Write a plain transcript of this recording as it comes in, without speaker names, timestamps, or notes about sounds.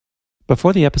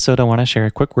Before the episode, I want to share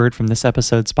a quick word from this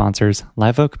episode's sponsors,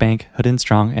 Live Oak Bank, Hood &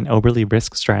 Strong, and Oberle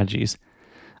Risk Strategies.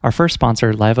 Our first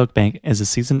sponsor, Live Oak Bank, is a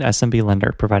seasoned SMB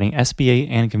lender providing SBA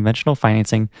and conventional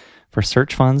financing for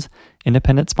search funds,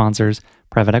 independent sponsors,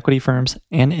 private equity firms,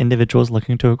 and individuals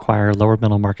looking to acquire lower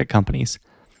middle market companies.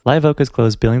 Live Oak has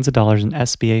closed billions of dollars in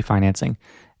SBA financing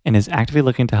and is actively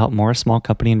looking to help more small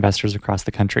company investors across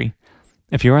the country.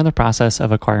 If you are in the process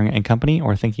of acquiring a company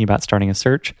or thinking about starting a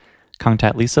search,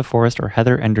 contact Lisa Forrest or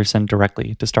Heather Anderson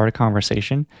directly to start a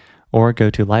conversation, or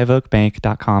go to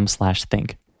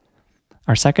liveoakbank.com/think.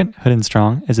 Our second, Hood &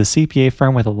 Strong, is a CPA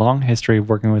firm with a long history of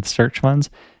working with search funds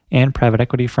and private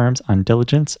equity firms on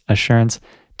diligence, assurance,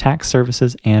 tax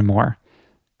services, and more.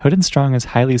 Hood & Strong is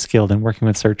highly skilled in working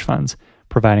with search funds,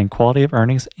 providing quality of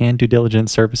earnings and due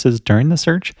diligence services during the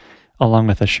search, along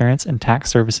with assurance and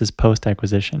tax services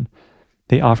post-acquisition.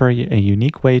 They offer a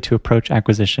unique way to approach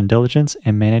acquisition diligence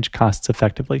and manage costs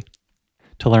effectively.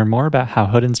 To learn more about how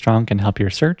Hood & Strong can help your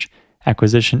search,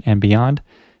 acquisition, and beyond,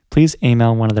 please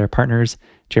email one of their partners,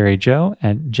 Jerry Joe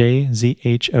at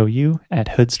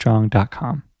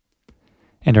jzhou@hoodstrong.com.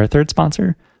 And our third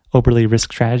sponsor, Oberle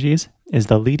Risk Strategies, is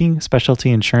the leading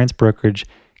specialty insurance brokerage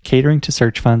catering to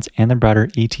search funds and the broader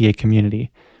ETA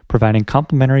community, providing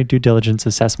complimentary due diligence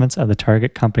assessments of the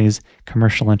target company's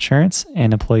commercial insurance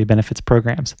and employee benefits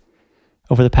programs.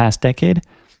 Over the past decade,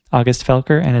 August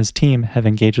Felker and his team have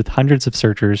engaged with hundreds of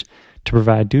searchers to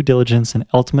provide due diligence and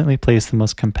ultimately place the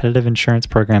most competitive insurance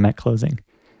program at closing.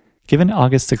 Given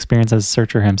August's experience as a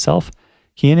searcher himself,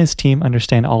 he and his team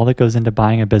understand all that goes into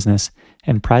buying a business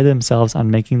and pride themselves on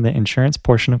making the insurance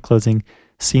portion of closing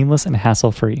seamless and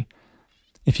hassle-free.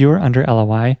 If you are under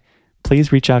LOI,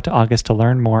 please reach out to August to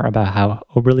learn more about how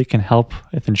Oberle can help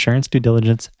with insurance due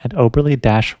diligence at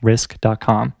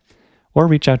oberle-risk.com, or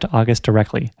reach out to August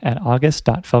directly at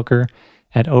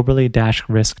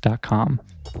august.felker@oberle-risk.com.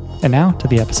 And now to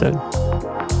the episode.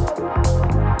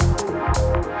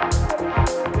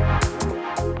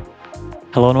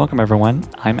 Hello and welcome everyone.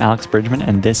 I'm Alex Bridgman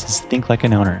and this is Think Like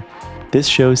an Owner. This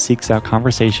show seeks out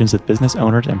conversations with business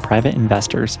owners and private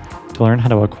investors to learn how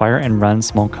to acquire and run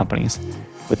small companies,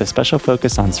 with a special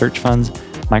focus on search funds,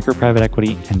 micro-private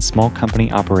equity, and small company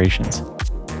operations.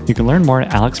 You can learn more at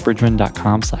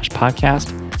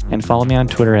alexbridgman.com/podcast and follow me on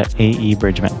Twitter at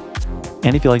AEBridgman.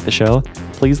 And if you like the show,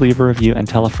 please leave a review and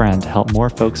tell a friend to help more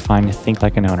folks find Think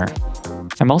Like an Owner.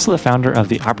 I'm also the founder of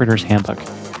The Operator's Handbook,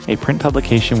 a print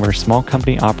publication where small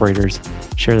company operators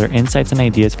share their insights and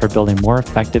ideas for building more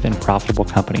effective and profitable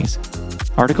companies.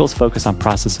 Articles focus on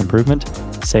process improvement,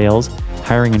 sales,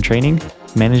 hiring and training,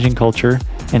 managing culture,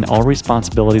 and all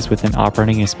responsibilities within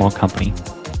operating a small company.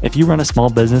 If you run a small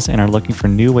business and are looking for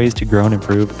new ways to grow and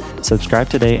improve, subscribe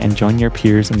today and join your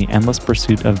peers in the endless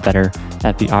pursuit of better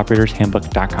at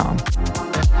theoperatorshandbook.com.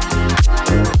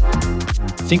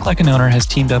 Think Like an Owner has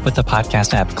teamed up with the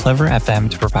podcast app Clever FM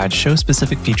to provide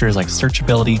show-specific features like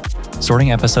searchability,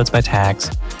 sorting episodes by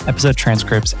tags, episode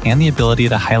transcripts, and the ability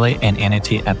to highlight and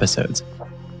annotate episodes.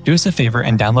 Do us a favor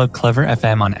and download Clever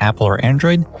FM on Apple or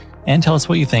Android, and tell us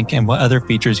what you think and what other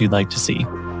features you'd like to see.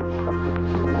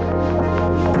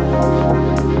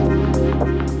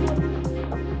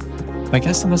 My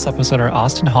guests on this episode are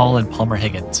Austin Hall and Palmer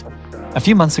Higgins. A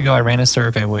few months ago, I ran a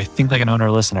survey with Think Like an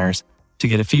Owner listeners to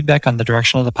get a feedback on the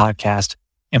direction of the podcast,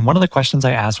 and one of the questions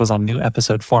I asked was on new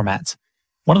episode formats.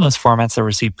 One of those formats that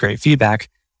received great feedback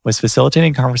was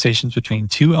facilitating conversations between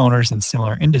two owners in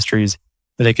similar industries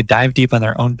where they could dive deep on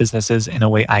their own businesses in a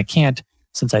way I can't,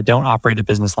 since I don't operate a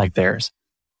business like theirs.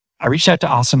 I reached out to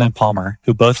Austin and Palmer,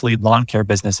 who both lead lawn care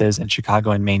businesses in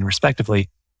Chicago and Maine respectively,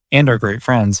 and are great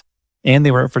friends, and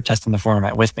they were up for testing the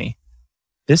format with me.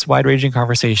 This wide-ranging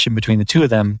conversation between the two of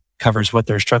them covers what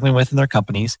they're struggling with in their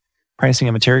companies, pricing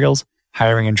and materials,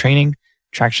 hiring and training,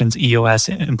 Traction's EOS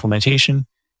implementation,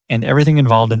 and everything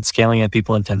involved in scaling a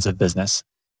people-intensive business.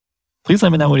 Please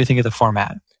let me know what you think of the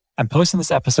format. I'm posting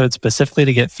this episode specifically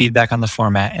to get feedback on the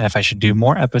format and if I should do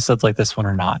more episodes like this one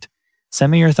or not.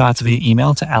 Send me your thoughts via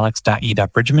email to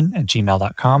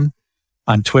alex.e.bridgman@gmail.com,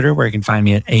 on Twitter where you can find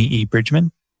me at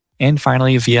AEBridgman, and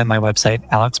finally via my website,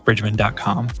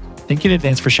 alexbridgman.com. Thank you in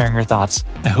advance for sharing your thoughts.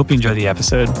 I hope you enjoy the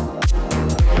episode.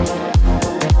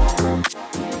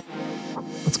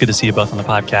 It's good to see you both on the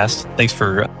podcast. Thanks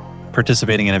for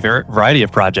participating in a variety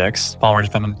of projects. Palmer,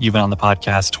 you've been on the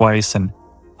podcast twice, and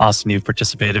Austin, you've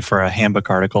participated for a handbook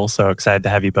article. So excited to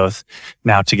have you both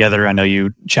now together. I know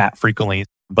you chat frequently,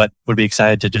 but would be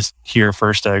excited to just hear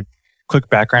first a quick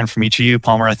background from each of you.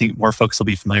 Palmer, I think more folks will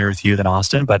be familiar with you than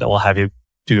Austin, but we'll have you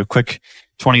do a quick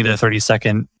 20 to 30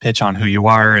 second pitch on who you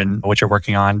are and what you're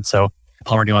working on. So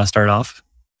Palmer, do you want to start off?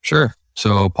 Sure.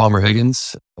 So Palmer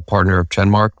Higgins, a partner of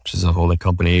Chenmark, which is a holding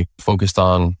company focused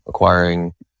on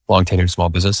acquiring long-tenured small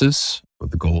businesses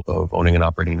with the goal of owning and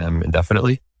operating them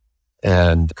indefinitely.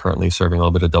 And currently serving a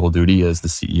little bit of double duty as the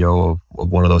CEO of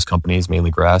one of those companies,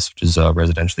 Mainly Grass, which is a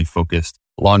residentially focused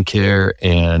lawn care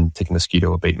and tick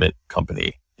mosquito abatement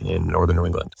company in northern New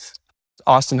England.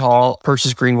 Austin Hall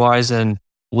purchased Greenwise in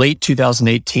late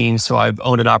 2018. So I've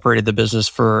owned and operated the business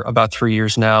for about 3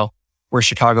 years now. We're a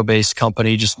Chicago-based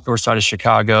company, just north side of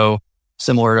Chicago.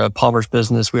 Similar to Palmer's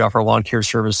business, we offer lawn care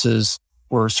services.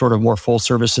 We're sort of more full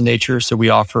service in nature. So we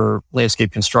offer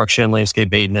landscape construction,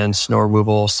 landscape maintenance, snow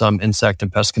removal, some insect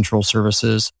and pest control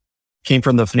services. Came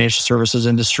from the financial services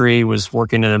industry, was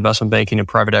working in investment banking and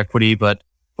private equity. But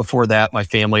before that, my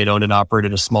family had owned and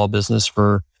operated a small business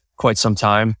for quite some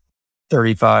time,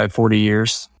 35, 40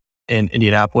 years in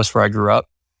Indianapolis, where I grew up.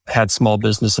 Had small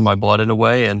business in my blood in a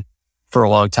way. And for a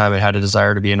long time, I had a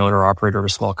desire to be an owner operator of a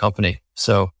small company.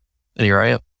 So, and here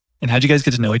I am. And how'd you guys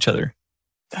get to know each other?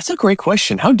 That's a great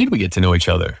question. How did we get to know each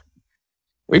other?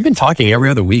 We've been talking every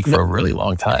other week for a really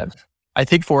long time. I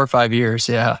think 4 or 5 years.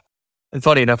 Yeah. And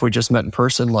funny enough, we just met in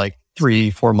person like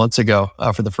 3-4 months ago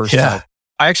for the first time.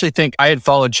 I actually think I had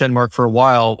followed Chenmark for a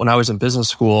while. When I was in business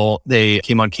school, they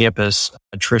came on campus,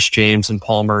 Trish, James, and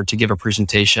Palmer, to give a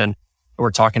presentation.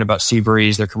 We're talking about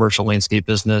Seabreeze, their commercial landscape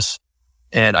business.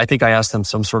 And I think I asked them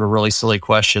some sort of really silly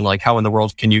question, like, how in the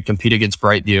world can you compete against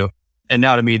Brightview? And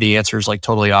now to me, the answer is like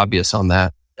totally obvious on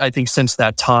that. I think since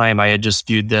that time, I had just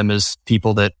viewed them as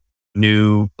people that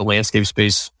knew the landscape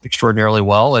space extraordinarily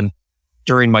well. And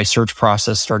during my search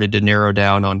process, started to narrow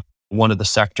down on one of the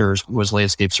sectors was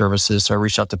landscape services. So I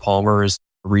reached out to Palmer as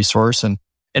a resource. And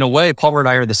in a way, Palmer and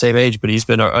I are the same age, but he's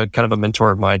been a kind of a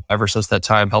mentor of mine ever since that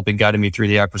time, helping guide me through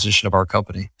the acquisition of our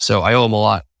company. So I owe him a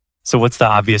lot. So what's the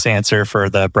obvious answer for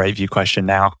the Brightview question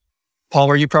now?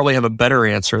 Palmer, you probably have a better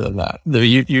answer than that.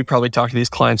 You probably talk to these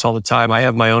clients all the time. I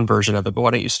have my own version of it, but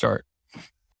why don't you start?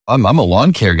 I'm a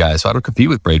lawn care guy, so I don't compete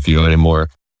with Brightview anymore.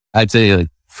 I'd say like,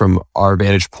 from our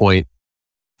vantage point,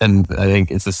 and I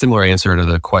think it's a similar answer to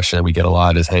the question that we get a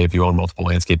lot is, hey, if you own multiple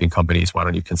landscaping companies, why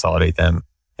don't you consolidate them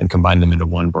and combine them into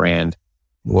one brand?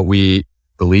 What we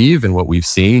believe and what we've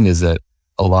seen is that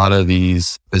a lot of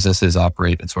these businesses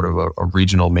operate in sort of a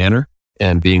regional manner.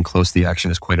 And being close to the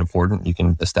action is quite important. You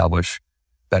can establish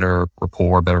better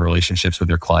rapport, better relationships with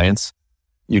your clients.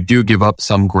 You do give up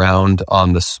some ground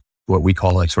on this, what we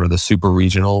call like sort of the super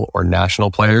regional or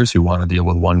national players who want to deal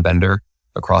with one vendor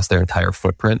across their entire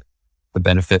footprint. The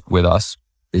benefit with us,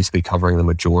 basically covering the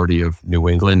majority of New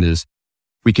England, is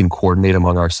we can coordinate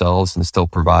among ourselves and still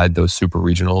provide those super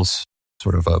regionals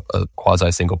sort of a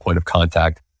quasi single point of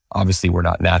contact. Obviously, we're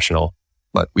not national,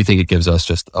 but we think it gives us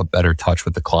just a better touch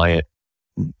with the client,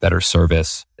 better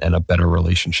service, and a better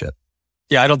relationship.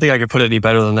 Yeah, I don't think I could put it any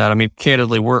better than that. I mean,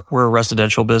 candidly, we're a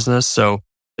residential business, so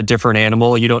a different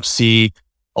animal. You don't see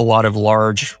a lot of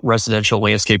large residential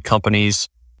landscape companies,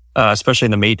 especially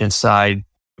in the maintenance side,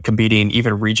 competing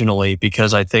even regionally,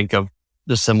 because I think of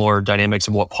the similar dynamics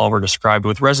of what Palmer described.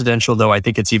 With residential, though, I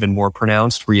think it's even more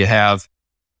pronounced, where you have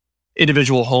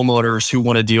individual homeowners who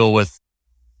want to deal with,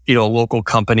 a local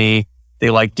company. They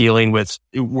like dealing with,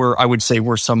 I would say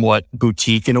we're somewhat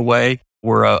boutique in a way.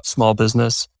 We're a small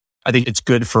business. I think it's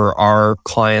good for our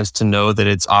clients to know that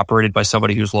it's operated by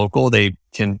somebody who's local. They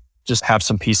can just have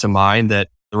some peace of mind that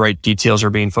the right details are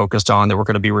being focused on, that we're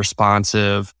going to be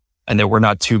responsive, and that we're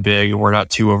not too big and we're not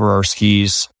too over our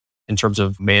skis in terms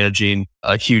of managing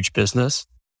a huge business.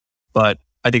 But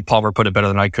I think Palmer put it better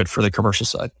than I could for the commercial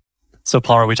side. So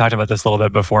Palmer, we talked about this a little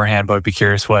bit beforehand, but I'd be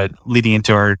curious what, leading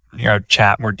into our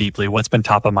chat more deeply, what's been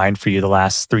top of mind for you the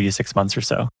last 3 to 6 months or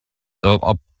so? So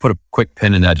I'll put a quick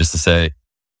pin in that just to say,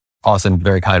 Austin,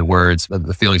 very kind words.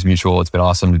 The feeling's mutual. It's been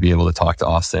awesome to be able to talk to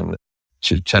Austin.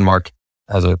 Chenmark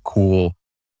has a cool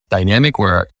dynamic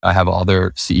where I have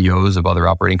other CEOs of other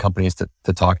operating companies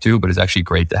to talk to, but it's actually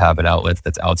great to have an outlet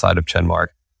that's outside of Chenmark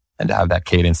and to have that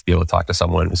cadence to be able to talk to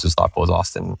someone who's as thoughtful as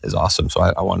Austin is awesome. So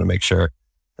I want to make sure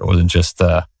it wasn't just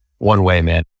one way,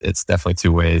 man. It's definitely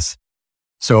two ways.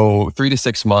 So 3 to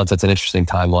 6 months, that's an interesting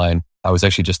timeline. I was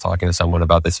actually just talking to someone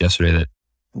about this yesterday, that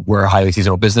we're a highly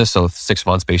seasonal business. So 6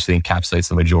 months basically encapsulates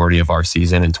the majority of our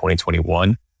season in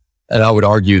 2021. And I would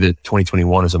argue that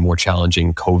 2021 is a more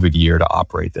challenging COVID year to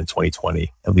operate than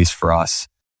 2020, at least for us.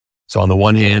 So on the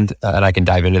one hand, and I can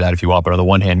dive into that if you want, but on the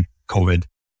one hand, COVID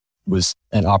was,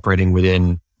 and operating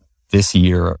within this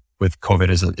year with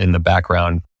COVID in the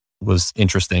background was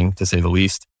interesting to say the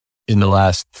least. In the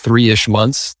last 3-ish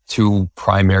months, 2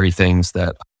 primary things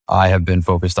that I have been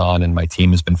focused on and my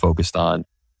team has been focused on.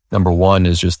 Number one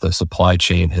is just the supply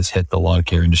chain has hit the lawn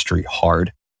care industry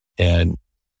hard. And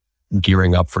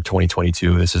gearing up for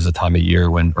 2022. This is a time of year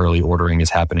when early ordering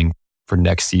is happening for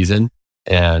next season,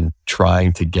 and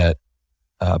trying to get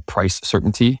price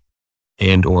certainty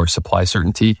and or supply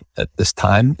certainty at this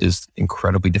time is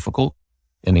incredibly difficult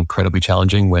and incredibly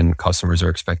challenging when customers are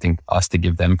expecting us to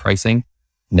give them pricing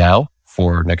now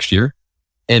for next year.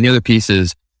 And the other piece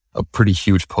is a pretty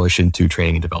huge push into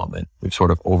training and development. We've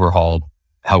sort of overhauled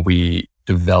how we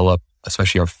develop,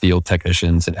 especially our field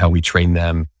technicians, and how we train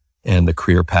them, and the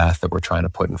career path that we're trying to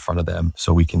put in front of them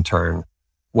so we can turn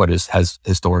what has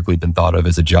historically been thought of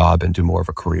as a job into more of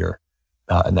a career.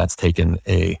 And that's taken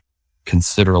a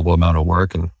considerable amount of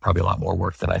work, and probably a lot more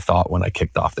work than I thought when I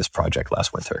kicked off this project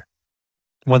last winter.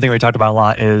 One thing we talked about a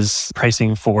lot is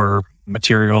pricing for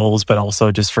materials, but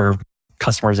also just for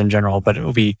customers in general. But I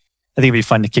think it'd be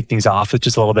fun to kick things off with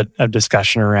just a little bit of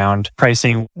discussion around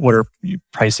pricing. What are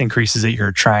price increases that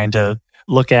you're trying to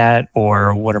look at,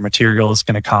 or what are materials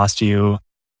going to cost you?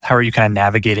 How are you kind of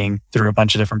navigating through a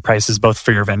bunch of different prices, both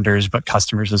for your vendors, but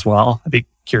customers as well? I'd be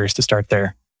curious to start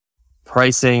there.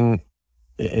 Pricing,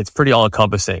 it's pretty all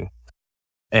encompassing.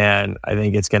 And I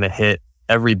think it's going to hit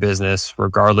every business,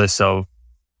 regardless of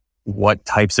what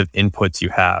types of inputs you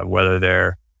have, whether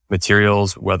they're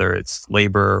materials, whether it's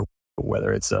labor,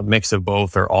 whether it's a mix of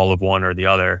both or all of one or the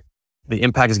other. The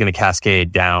impact is going to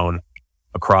cascade down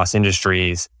across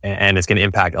industries, and it's going to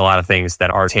impact a lot of things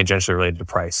that are tangentially related to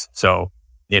price. So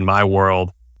in my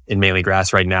world, in Mainly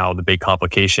Grass right now, the big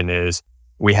complication is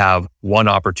we have one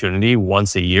opportunity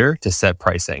once a year to set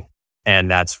pricing, and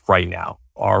that's right now.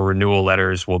 Our renewal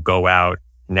letters will go out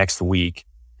next week,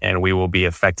 and we will be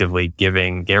effectively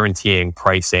guaranteeing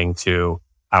pricing to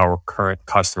our current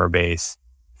customer base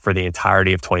for the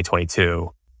entirety of 2022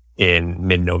 in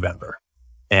mid-November.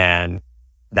 And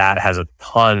that has a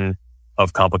ton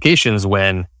of complications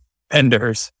when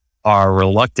vendors are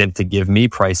reluctant to give me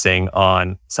pricing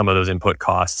on some of those input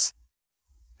costs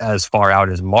as far out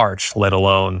as March, let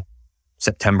alone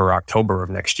September, October of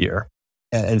next year.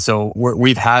 And so we're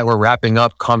wrapping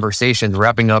up conversations,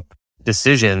 wrapping up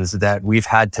decisions that we've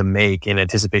had to make in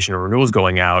anticipation of renewals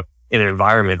going out in an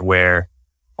environment where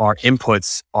our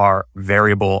inputs are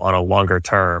variable on a longer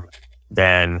term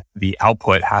than the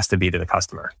output has to be to the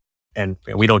customer. And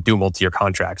we don't do multi-year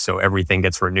contracts, so everything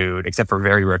gets renewed, except for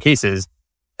very rare cases,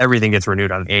 everything gets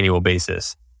renewed on an annual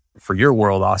basis. For your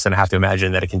world, Austin, I have to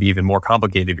imagine that it can be even more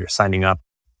complicated if you're signing up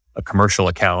a commercial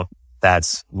account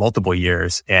that's multiple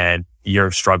years and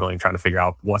you're struggling trying to figure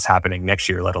out what's happening next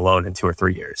year, let alone in 2 or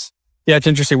 3 years. Yeah, it's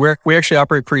interesting. We actually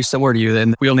operate pretty similar to you.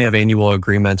 And we only have annual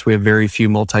agreements. We have very few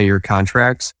multi-year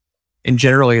contracts. And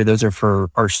generally, those are for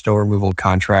our snow removal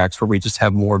contracts where we just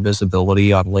have more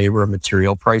visibility on labor and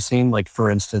material pricing. Like,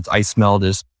 for instance, ice melt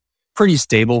is pretty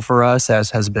stable for us, as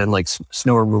has been like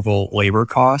snow removal labor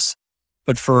costs.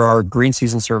 But for our green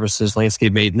season services,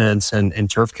 landscape maintenance, and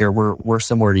turf care, we're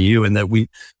similar to you in that we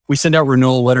send out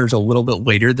renewal letters a little bit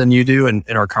later than you do. And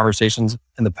in our conversations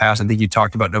in the past, I think you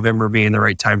talked about November being the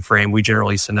right time frame. We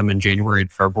generally send them in January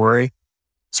and February.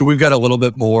 So we've got a little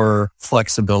bit more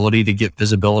flexibility to get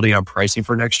visibility on pricing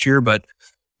for next year, but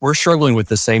we're struggling with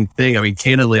the same thing. I mean,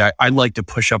 candidly, I'd like to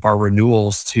push up our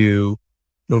renewals to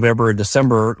November and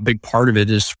December. A big part of it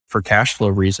is for cash flow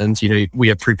reasons. You know, we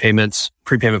have prepayment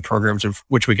programs, of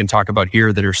which we can talk about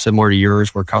here, that are similar to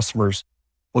yours, where customers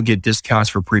will get discounts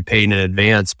for prepaying in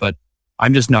advance. But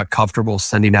I'm just not comfortable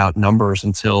sending out numbers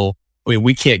until,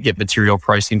 we can't get material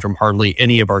pricing from hardly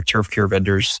any of our turf care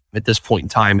vendors at this point in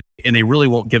time. And they really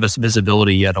won't give us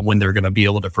visibility yet on when they're going to be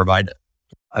able to provide it.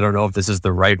 I don't know if this is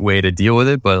the right way to deal with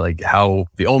it, but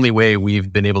the only way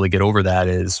we've been able to get over that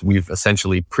is we've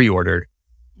essentially pre-ordered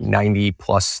 90,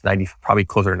 probably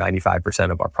closer to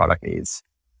 95% of our product needs.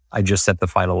 I just set the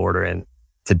final order in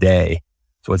today.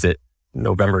 So is it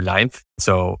November 9th?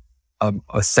 So I'm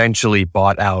essentially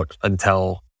bought out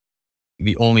until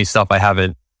the only stuff I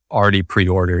haven't already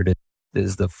pre-ordered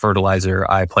is the fertilizer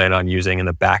I plan on using in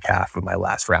the back half of my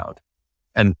last round.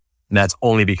 And that's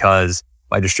only because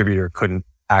my distributor couldn't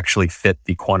actually fit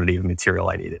the quantity of material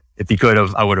I needed. If he could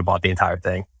have, I would have bought the entire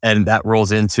thing. And that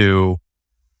rolls into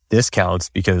discounts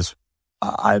because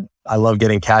I love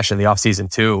getting cash in the off season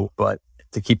too, but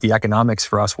to keep the economics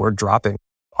for us, we're dropping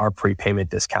our prepayment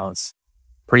discounts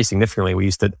pretty significantly.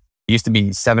 It used to be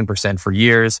 7% for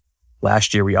years.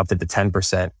 Last year, we upped it to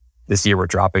 10%. This year, we're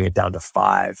dropping it down to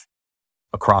 5%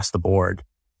 across the board.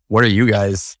 What are you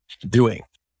guys doing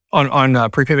On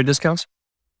prepayment discounts?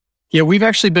 Yeah, we've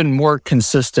actually been more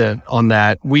consistent on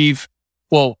that.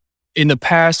 In the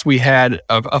past, we had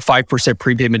a 5%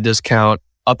 prepayment discount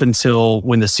up until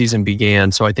when the season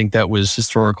began. So I think that was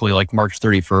historically like March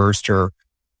 31st or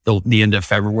the end of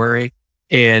February.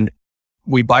 And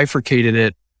we bifurcated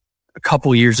it a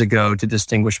couple years ago to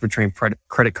distinguish between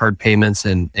credit card payments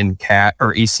and CAT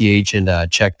or ACH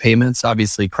and check payments.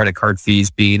 Obviously, credit card fees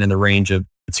being in the range of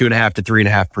 2.5% to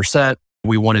 3.5%.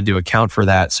 We wanted to account for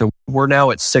that. So we're now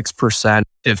at 6%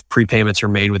 if prepayments are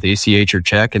made with ACH or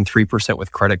check and 3%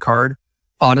 with credit card.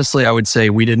 Honestly, I would say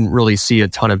we didn't really see a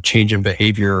ton of change in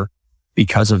behavior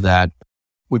because of that.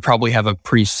 We probably have a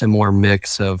pretty similar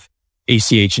mix of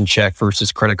ACH and check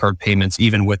versus credit card payments,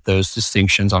 even with those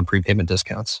distinctions on prepayment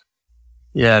discounts.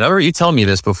 Yeah, I remember you telling me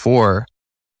this before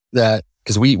that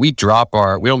because we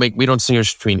don't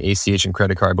distinguish between ACH and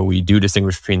credit card, but we do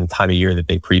distinguish between the time of year that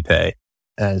they prepay.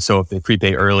 And so if they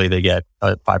prepay early, they get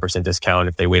a 5% discount.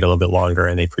 If they wait a little bit longer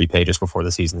and they prepay just before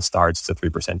the season starts, it's a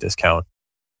 3% discount.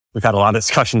 We've had a lot of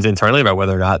discussions internally about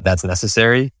whether or not that's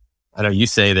necessary. I know you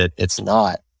say that it's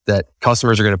not, that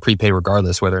customers are going to prepay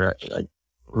regardless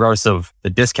of the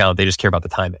discount, they just care about the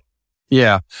timing.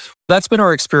 Yeah, that's been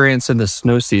our experience in the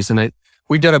snow season.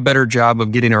 We've done a better job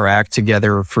of getting our act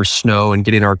together for snow and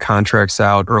getting our contracts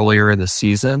out earlier in the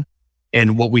season.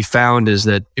 And what we found is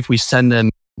that if we send them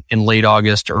in late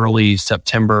August, early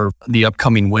September, the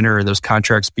upcoming winter, and those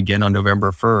contracts begin on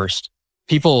November 1st,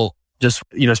 people just,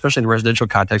 especially in the residential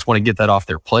context, want to get that off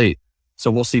their plate. So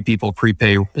we'll see people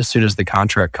prepay as soon as the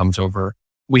contract comes over.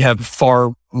 We have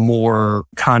far more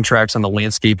contracts on the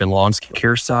landscape and lawn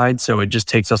care side, so it just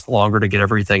takes us longer to get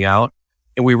everything out.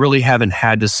 And we really haven't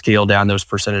had to scale down those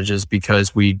percentages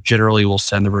because we generally will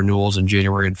send the renewals in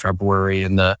January and February,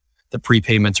 and the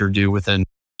prepayments are due within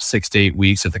 6 to 8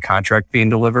 weeks of the contract being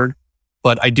delivered.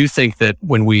 But I do think that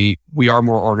when we are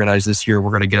more organized this year, we're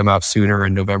going to get them out sooner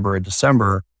in November and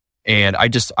December. And I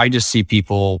just see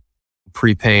people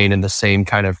prepaying in the same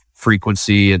kind of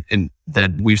frequency and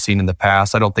that we've seen in the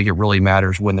past. I don't think it really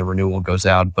matters when the renewal goes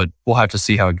out, but we'll have to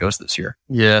see how it goes this year.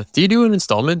 Yeah. Do you do an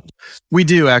installment? We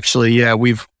do actually. Yeah.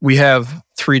 We have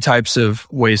 3 types of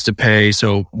ways to pay.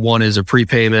 So one is a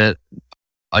prepayment.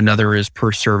 Another is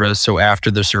per service. So after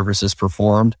the service is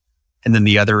performed. And then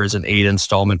the other is an 8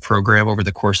 installment program over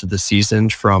the course of the season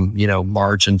from,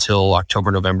 March until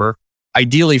October, November.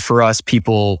 Ideally for us,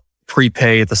 people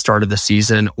prepay at the start of the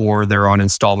season, or they're on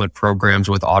installment programs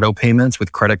with auto payments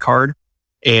with credit card.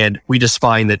 And we just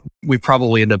find that we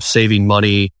probably end up saving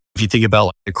money. If you think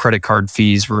about the credit card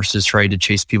fees versus trying to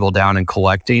chase people down and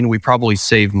collecting, we probably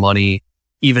save money,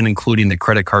 even including the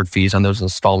credit card fees on those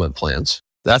installment plans.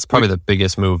 That's probably the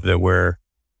biggest move that we're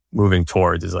moving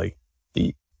towards is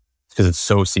because it's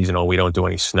so seasonal. We don't do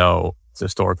any snow. It's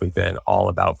historically been all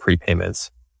about prepayments.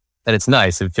 And it's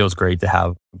nice. It feels great to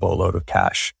have a boatload of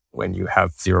cash when you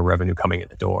have zero revenue coming in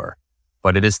the door,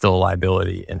 but it is still a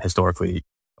liability. And historically,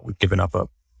 we've given up a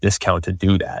discount to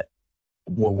do that.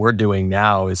 What we're doing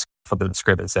now is flipping the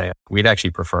script and saying we'd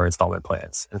actually prefer installment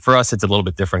plans. And for us, it's a little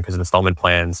bit different because installment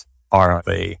plans are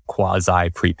a quasi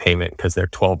prepayment because they're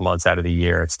 12 months out of the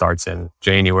year. It starts in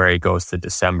January, goes to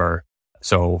December.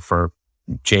 So for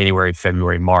January,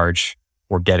 February, March,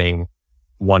 we're getting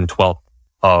 1/12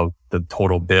 of the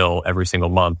total bill every single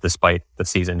month, despite the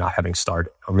season not having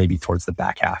started, or maybe towards the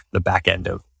back end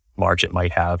of March, it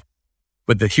might have.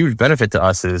 But the huge benefit to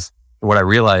us is what I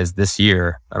realized this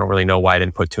year, I don't really know why I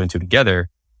didn't put 2 and 2 together,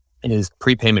 is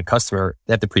prepayment customer,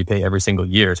 they have to prepay every single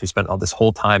year. So we spent all this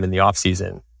whole time in the off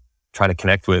season trying to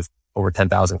connect with over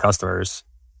 10,000 customers,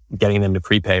 getting them to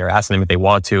prepay or asking them if they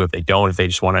want to, if they don't, if they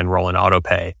just want to enroll in auto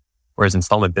pay. Whereas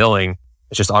installment billing,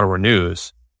 it's just auto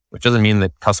renews, which doesn't mean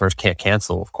that customers can't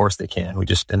cancel. Of course they can.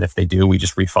 And if they do, we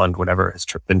just refund whatever has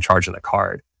been charged on the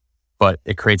card. But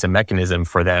it creates a mechanism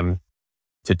for them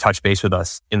to touch base with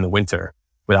us in the winter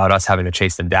without us having to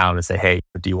chase them down and say, hey,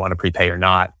 do you want to prepay or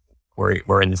not?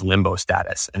 We're in this limbo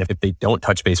status. And if they don't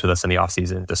touch base with us in the off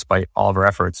season, despite all of our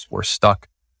efforts, we're stuck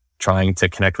trying to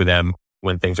connect with them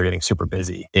when things are getting super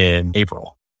busy in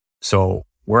April. So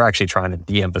we're actually trying to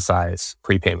de-emphasize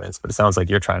prepayments, but it sounds like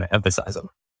you're trying to emphasize them.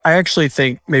 I actually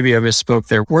think maybe I misspoke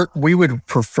there. We would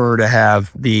prefer to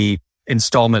have the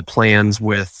installment plans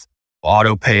with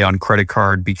auto pay on credit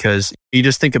card because you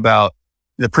just think about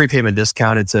the prepayment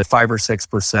discount. It's a 5 or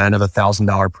 6% of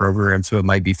 $1,000 program. So it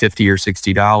might be $50 or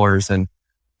 $60. And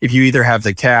if you either have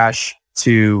the cash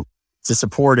to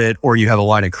support it or you have a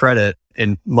line of credit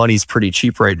and money's pretty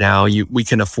cheap right now, we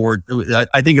can afford.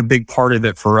 I think a big part of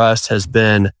it for us has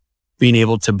been being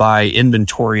able to buy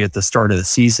inventory at the start of the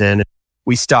season.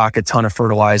 We stock a ton of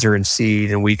fertilizer and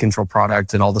seed and weed control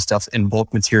product and all the stuff in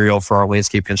bulk material for our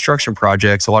landscape construction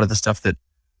projects. A lot of the stuff that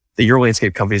your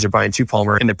landscape companies are buying too,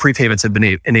 Palmer, and the prepayments have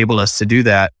been enabled us to do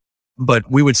that. But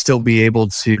we would still be able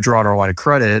to draw on our line of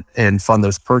credit and fund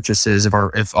those purchases if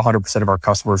 100% of our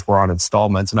customers were on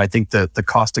installments. And I think that the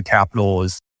cost of capital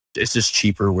is It's just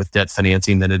cheaper with debt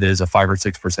financing than it is a 5 or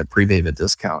 6% prepayment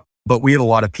discount. But we have a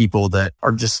lot of people that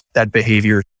are just that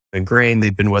behavior ingrained.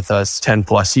 They've been with us 10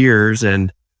 plus years,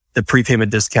 and the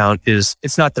prepayment discount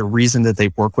it's not the reason that they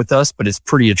work with us, but it's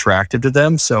pretty attractive to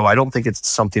them. So I don't think it's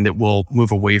something that we'll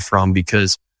move away from,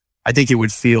 because I think it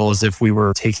would feel as if we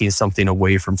were taking something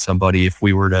away from somebody if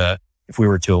we were to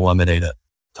eliminate it.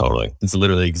 Totally. It's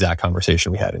literally the exact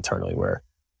conversation we had internally where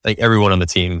like everyone on the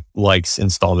team likes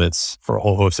installments for a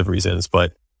whole host of reasons,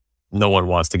 but no one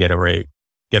wants to get away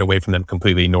from them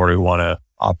completely, nor do we want to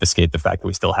obfuscate the fact that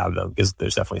we still have them, because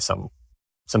there's definitely some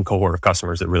cohort of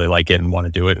customers that really like it and want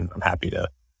to do it. And I'm happy to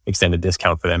extend a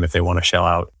discount for them if they want to shell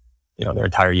out, their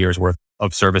entire year's worth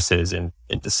of services in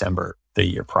December the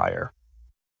year prior.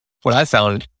 What I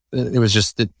found,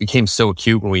 it became so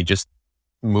acute when we just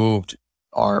moved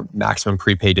our maximum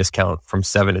prepay discount from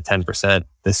 7 to 10%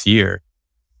 this year.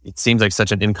 It seems like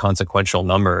such an inconsequential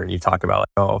number. And you talk about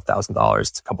 $1,000,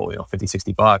 it's a couple, $50,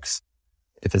 $60.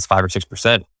 If it's 5 or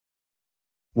 6%,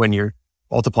 when you're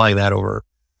multiplying that over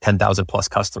 10,000 plus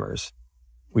customers,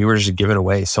 we were just giving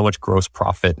away so much gross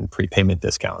profit and prepayment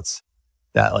discounts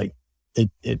that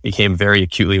it became very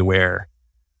acutely aware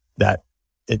that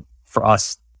it, for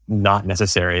us, not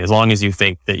necessary, as long as you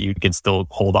think that you can still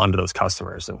hold on to those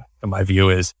customers. And my view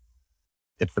is,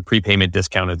 if the prepayment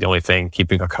discount is the only thing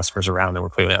keeping our customers around, then we're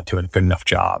clearly not doing a good enough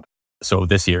job. So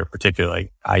this year,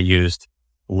 particularly, I used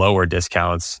lower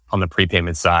discounts on the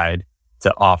prepayment side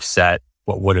to offset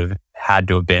what would have had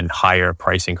to have been higher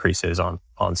price increases on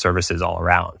services all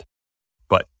around.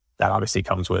 But that obviously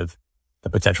comes with the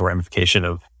potential ramification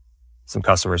of some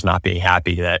customers not being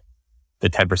happy that the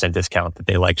 10% discount that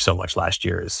they liked so much last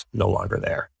year is no longer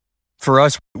there. For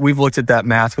us, we've looked at that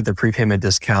math with the prepayment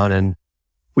discount, and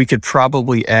we could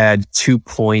probably add 2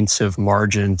 points of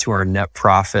margin to our net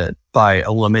profit by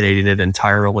eliminating it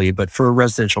entirely. But for a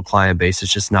residential client base,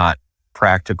 it's just not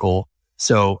practical.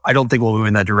 So I don't think we'll move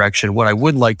in that direction. What I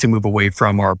would like to move away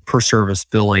from are per service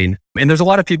billing. And there's a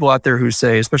lot of people out there who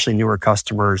say, especially newer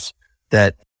customers,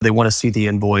 that they want to see the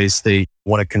invoice. They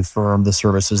want to confirm the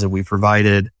services that we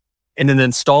provided. And an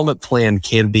installment plan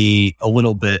can be a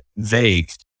little bit vague.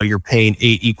 You're paying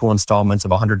 8 equal installments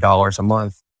of $100 a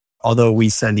month. Although we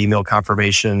send email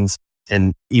confirmations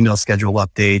and email schedule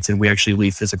updates, and we actually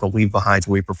leave physical leave behinds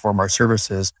when we perform our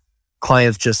services,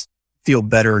 clients just feel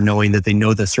better knowing that they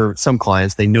know the service. Some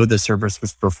clients, they know the service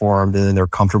was performed and then they're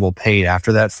comfortable paying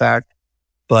after that fact.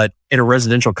 But in a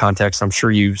residential context, I'm sure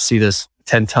you see this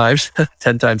 10 times,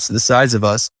 10 times the size of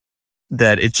us,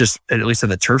 that it's just, at least on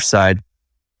the turf side,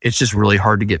 it's just really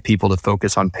hard to get people to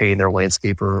focus on paying their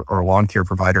landscaper or lawn care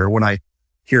provider. When I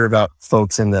hear about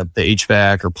folks in the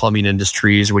HVAC or plumbing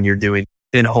industries, when you're doing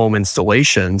in-home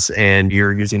installations and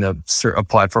you're using a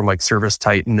platform like Service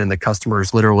Titan and the customer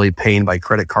is literally paying by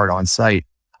credit card on site,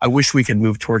 I wish we could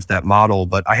move towards that model,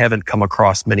 but I haven't come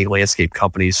across many landscape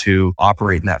companies who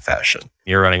operate in that fashion.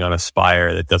 You're running on a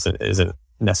Spire that isn't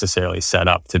necessarily set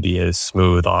up to be as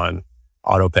smooth on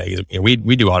autopay.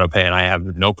 We do autopay and I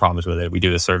have no problems with it. We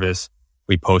do the service,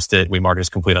 we post it, we mark it as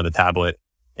complete on the tablet,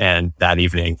 and that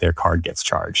evening their card gets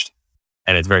charged.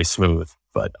 And it's very smooth,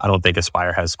 but I don't think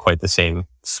Aspire has quite the same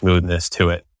smoothness to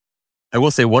it. I will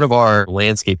say one of our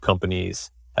landscape companies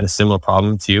had a similar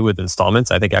problem to you with installments.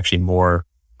 I think actually more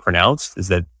pronounced is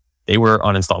that they were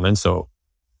on installments. So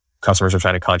customers are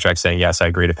trying to contract saying, yes, I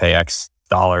agree to pay X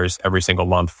dollars every single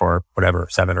month for whatever,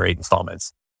 7 or 8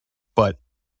 installments. But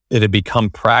it had become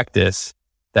practice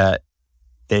that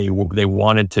they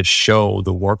wanted to show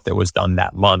the work that was done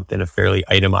that month in a fairly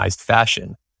itemized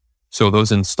fashion. So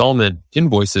those installment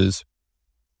invoices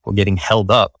were getting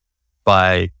held up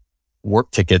by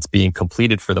work tickets being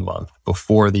completed for the month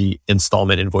before the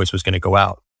installment invoice was going to go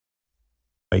out.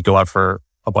 You go out for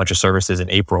a bunch of services in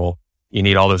April, you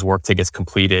need all those work tickets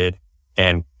completed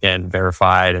and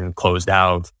verified and closed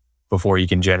out before you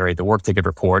can generate the work ticket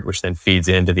report, which then feeds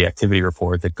into the activity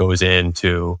report that goes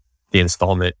into the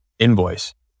installment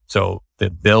invoice. So the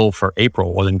bill for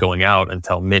April wasn't going out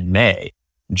until mid-May,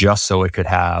 just so it could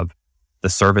have the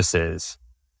services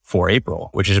for April,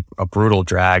 which is a brutal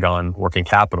drag on working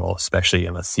capital, especially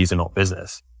in a seasonal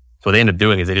business. So what they ended up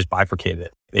doing is they just bifurcated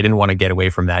it. They didn't want to get away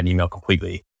from that email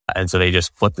completely. And so they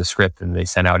just flipped the script and they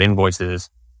sent out invoices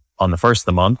on the first of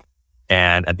the month.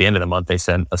 And at the end of the month, they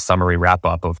sent a summary wrap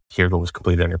up of here's what was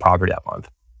completed on your property that month.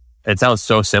 It sounds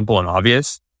so simple and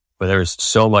obvious, but there's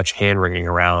so much hand wringing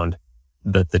around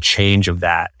the change of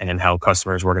that and how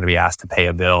customers were going to be asked to pay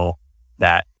a bill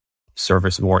that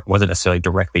service wasn't necessarily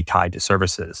directly tied to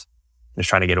services. Just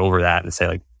trying to get over that and say,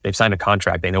 like, they've signed a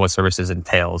contract. They know what services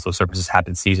entails. Those services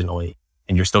happen seasonally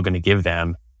and you're still going to give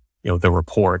them the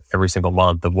report every single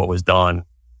month of what was done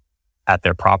at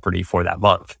their property for that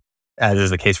month. As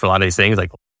is the case for a lot of these things,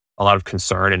 like a lot of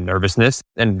concern and nervousness,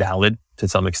 and valid to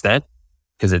some extent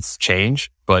because it's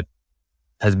change, but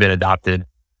has been adopted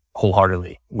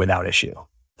wholeheartedly without issue.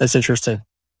 That's interesting.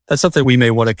 That's something we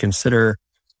may want to consider.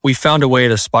 We found a way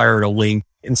at Aspire to link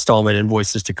installment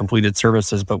invoices to completed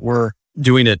services, but we're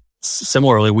doing it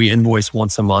similarly. We invoice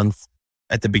once a month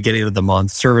at the beginning of the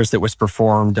month. Service that was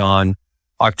performed on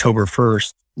October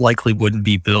 1st likely wouldn't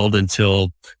be billed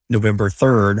until November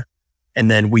 3rd. And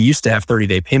then we used to have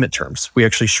 30-day payment terms. We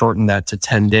actually shortened that to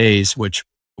 10 days, which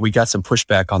we got some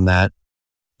pushback on that.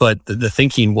 But the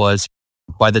thinking was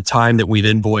by the time that we've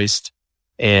invoiced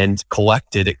and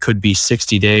collected, it could be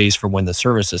 60 days from when the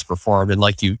service is performed. And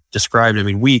like you described, I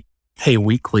mean, we pay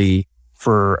weekly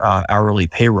for hourly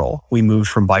payroll. We moved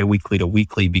from biweekly to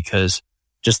weekly because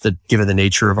just given the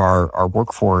nature of our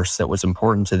workforce, that was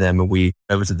important to them. And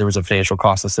there was a financial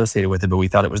cost associated with it, but we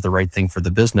thought it was the right thing for the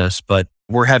business. But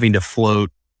we're having to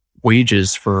float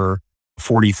wages for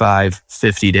 45,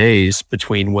 50 days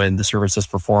between when the service is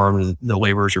performed, the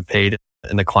laborers are paid,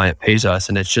 and the client pays us.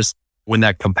 And it's just when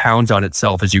that compounds on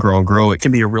itself as you grow and grow, it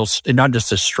can be not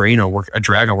just a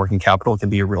drag on working capital, it can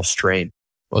be a real strain.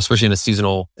 Well, especially in a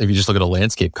seasonal, if you just look at a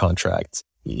landscape contract,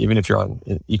 even if you're on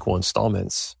equal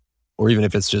installments, or even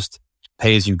if it's just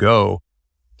pay as you go,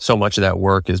 so much of that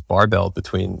work is barbelled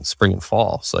between spring and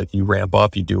fall. So like you ramp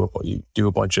up, you do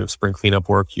a bunch of spring cleanup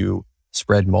work, you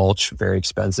spread mulch, very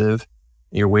expensive.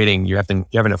 You're having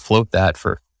to float that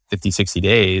for 50, 60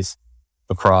 days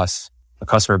across a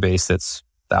customer base that's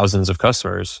thousands of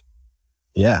customers.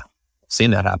 Yeah.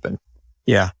 Seen that happen.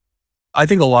 Yeah. I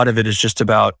think a lot of it is just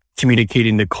about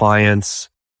communicating to clients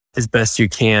as best you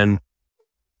can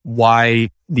why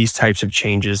these types of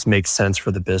changes make sense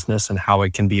for the business and how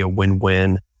it can be a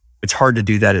win-win. It's hard to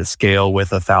do that at scale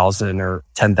with 1,000 or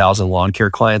 10,000 lawn care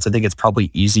clients. I think it's probably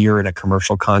easier in a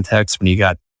commercial context when you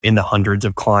got in the hundreds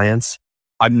of clients.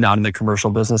 I'm not in the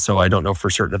commercial business, so I don't know for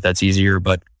certain if that's easier.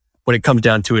 But when it comes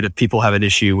down to it, if people have an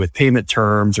issue with payment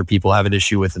terms or people have an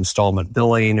issue with installment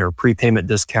billing or prepayment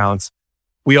discounts,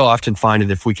 we all often find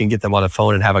that if we can get them on the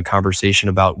phone and have a conversation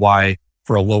about why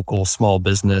for a local small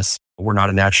business, we're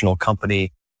not a national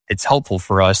company, it's helpful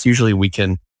for us. Usually we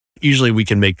can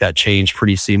make that change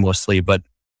pretty seamlessly, but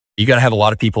you got to have a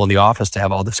lot of people in the office to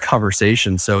have all this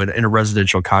conversation. So in a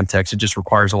residential context, it just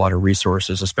requires a lot of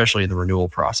resources, especially in the renewal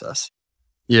process.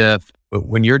 Yeah. But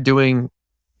when you're doing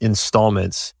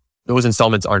installments, those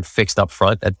installments aren't fixed up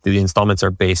front. The installments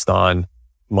are based on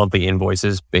monthly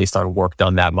invoices based on work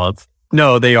done that month.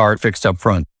 No, they are fixed up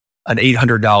front. An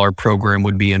 $800 program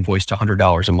would be invoiced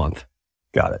 $100 a month.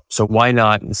 Got it. So why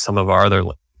not, some of our other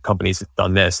companies have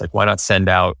done this, like why not send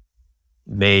out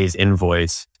May's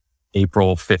invoice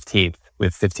April 15th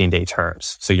with 15-day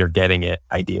terms? So you're getting it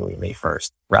ideally May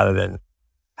 1st rather than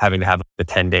having to have the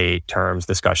 10-day terms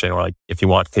discussion, or like if you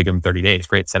want to take them 30 days,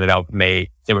 great, send it out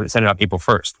April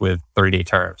 1st with 30-day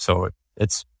terms. So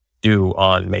it's due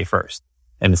on May 1st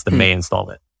and it's the May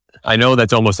installment. I know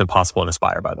that's almost impossible in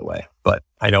Aspire, by the way, but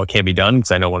I know it can be done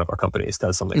because I know one of our companies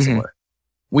does something similar.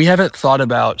 We haven't thought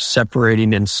about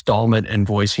separating installment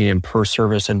invoicing and per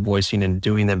service invoicing and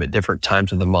doing them at different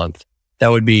times of the month. That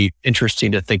would be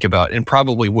interesting to think about and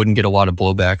probably wouldn't get a lot of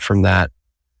blowback from that.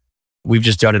 We've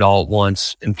just done it all at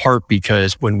once, in part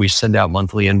because when we send out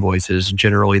monthly invoices,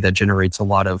 generally that generates a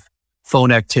lot of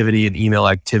phone activity and email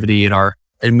activity, and our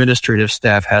administrative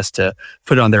staff has to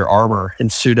put on their armor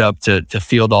and suit up to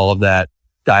field all of that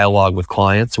dialogue with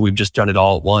clients. So we've just done it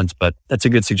all at once, but that's a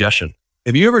good suggestion.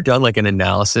 Have you ever done like an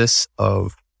analysis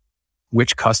of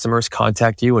which customers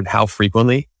contact you and how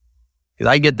frequently? Because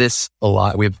I get this a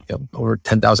lot. We have over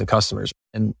 10,000 customers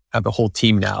and have a whole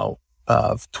team now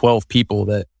of 12 people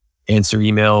that answer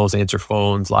emails, answer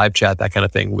phones, live chat, that kind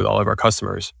of thing with all of our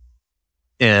customers.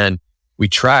 And we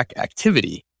track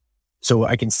activity. So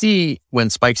I can see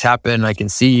when spikes happen, I can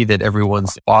see that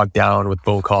everyone's bogged down with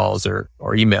phone calls or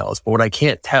emails. But what I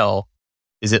can't tell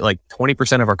is it like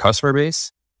 20% of our customer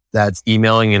base that's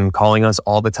emailing and calling us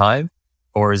all the time?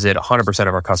 Or is it 100%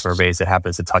 of our customer base that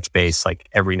happens to touch base like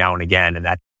every now and again? And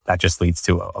that just leads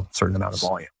to a certain amount of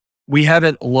volume. We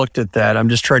haven't looked at that. I'm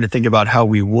just trying to think about how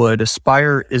we would.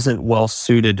 Aspire isn't well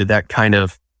suited to that kind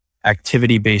of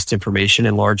activity-based information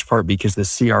in large part because the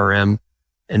CRM,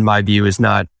 in my view, is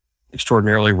not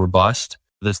extraordinarily robust.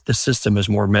 The system is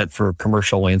more meant for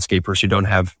commercial landscapers who don't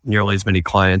have nearly as many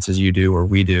clients as you do or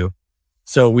we do.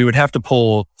 So we would have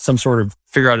to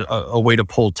figure out a way to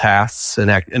pull tasks and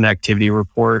an activity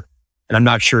report. And I'm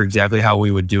not sure exactly how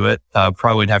we would do it.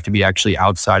 Probably would have to be actually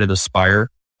outside of Aspire.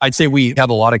 I'd say we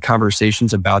have a lot of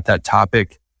conversations about that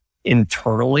topic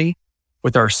internally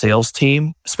with our sales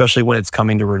team, especially when it's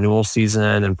coming to renewal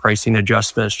season and pricing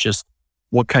adjustments, just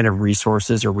what kind of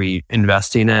resources are we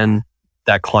investing in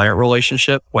that client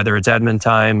relationship, whether it's admin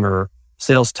time or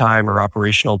sales time or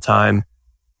operational time.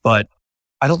 But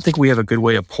I don't think we have a good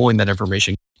way of pulling that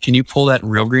information. Can you pull that in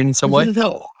Realgreen in some way?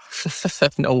 No,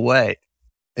 no way.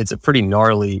 It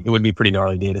would be pretty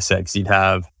gnarly data set because you'd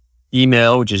have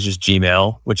email, which is just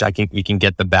Gmail, which we can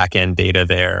get the back end data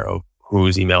there of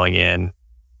who's emailing in.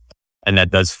 And that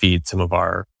does feed some of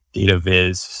our data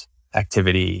viz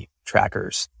activity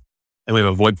trackers. And we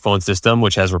have a VoIP phone system,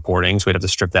 which has reporting. So we'd have to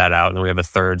strip that out. And then we have a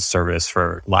third service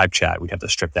for live chat. We'd have to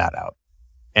strip that out.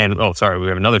 And we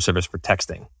have another service for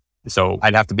texting. So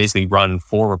I'd have to basically run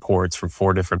 4 reports from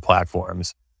 4 different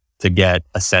platforms to get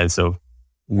a sense of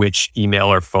which email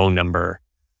or phone number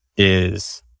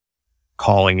is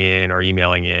calling in or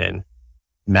emailing in,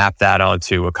 map that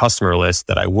onto a customer list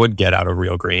that I would get out of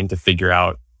Realgreen to figure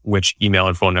out which email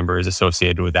and phone number is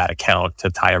associated with that account to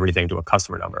tie everything to a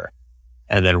customer number,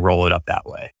 and then roll it up that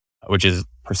way, which is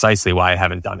precisely why I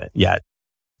haven't done it yet.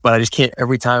 But I just can't,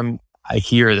 every time I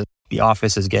hear that the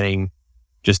office is getting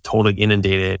just totally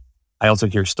inundated, I also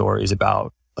hear stories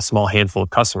about a small handful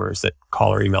of customers that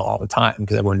call or email all the time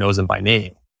because everyone knows them by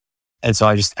name. And so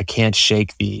I can't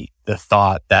shake the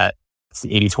thought that it's the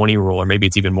 80-20 rule, or maybe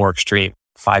it's even more extreme.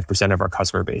 5% of our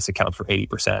customer base accounts for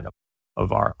 80%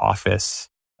 of our office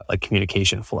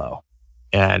communication flow.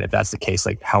 And if that's the case,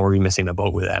 how are we missing the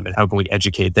boat with them? And how can we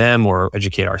educate them or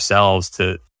educate ourselves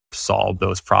to solve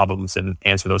those problems and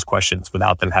answer those questions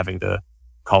without them having to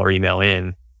call or email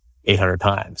in 800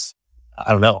 times?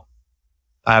 I don't know.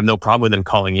 I have no problem with them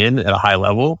calling in at a high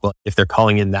level, but if they're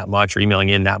calling in that much or emailing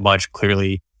in that much,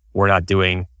 clearly we're not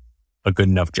doing a good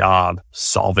enough job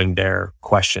solving their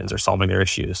questions or solving their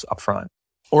issues up front.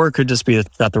 Or it could just be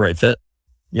it's not the right fit.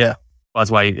 Yeah. Well,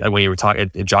 that's why when you were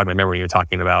talking, it jogged my memory when you were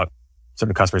talking about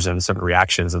certain customers and certain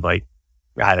reactions of I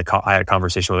had a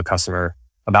conversation with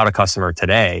about a customer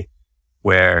today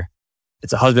where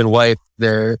it's a husband and wife.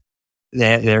 They're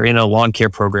in a lawn care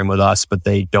program with us, but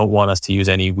they don't want us to use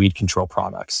any weed control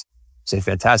products. Say,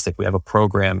 fantastic. We have a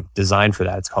program designed for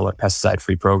that. It's called a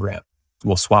pesticide-free program.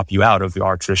 We'll swap you out of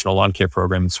our traditional lawn care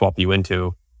program and swap you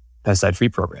into pesticide-free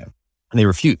program. And they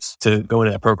refuse to go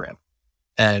into that program.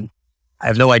 And I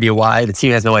have no idea why. The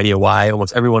team has no idea why.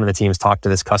 Almost everyone on the team has talked to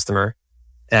this customer.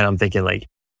 And I'm thinking it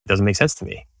doesn't make sense to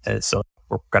me. And so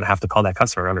we're going to have to call that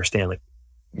customer and understand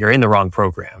you're in the wrong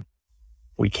program.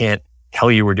 We can't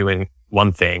tell you we're doing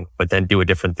one thing, but then do a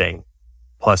different thing.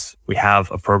 Plus we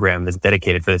have a program that's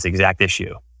dedicated for this exact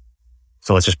issue.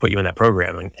 So let's just put you in that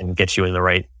program and get you in the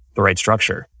right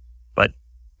structure. But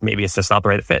maybe it's just not the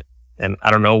right fit. And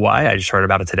I don't know why. I just heard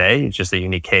about it today. It's just a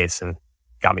unique case and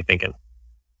got me thinking.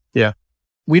 Yeah.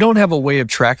 We don't have a way of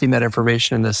tracking that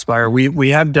information in Aspire. We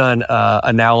have done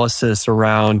analysis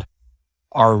around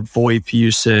our VoIP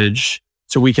usage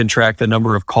so we can track the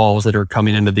number of calls that are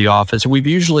coming into the office. We've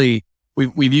usually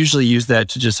used that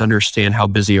to just understand how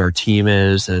busy our team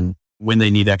is and when they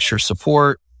need extra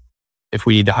support, if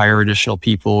we need to hire additional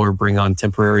people or bring on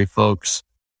temporary folks.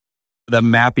 The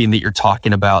mapping that you're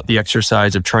talking about, the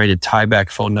exercise of trying to tie back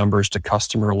phone numbers to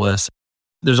customer lists.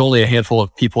 There's only a handful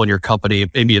of people in your company.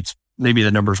 Maybe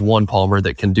the number's one, Palmer,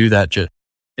 that can do that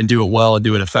and do it well and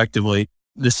do it effectively.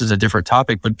 This is a different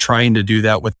topic, but trying to do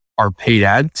that with our paid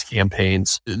ads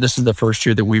campaigns. This is the first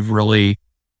year that we've really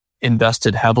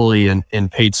invested heavily in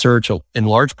paid search, in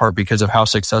large part because of how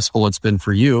successful it's been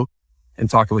for you and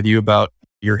talking with you about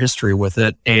your history with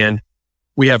it. And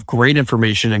we have great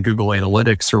information in Google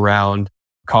Analytics around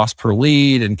cost per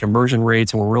lead and conversion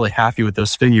rates. And we're really happy with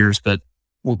those figures. But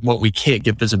what we can't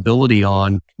get visibility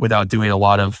on without doing a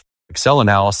lot of Excel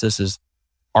analysis is,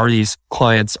 are these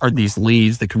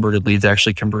leads, the converted leads,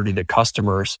 actually converting to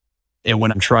customers? And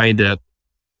when I'm trying to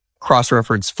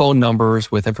cross-reference phone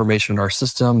numbers with information in our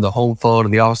system, the home phone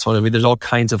and the office phone, there's all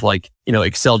kinds of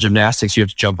Excel gymnastics you have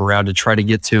to jump around to try to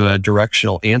get to a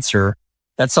directional answer.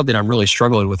 That's something I'm really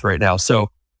struggling with right now. So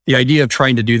the idea of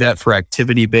trying to do that for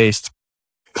activity-based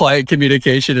client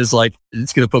communication is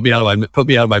it's going to put me out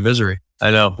of my misery. I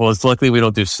know. Well, luckily we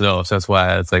don't do snow. So that's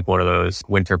why it's one of those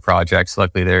winter projects.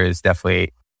 Luckily there is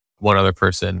definitely one other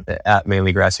person at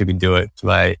Mainly Grass who can do it. It's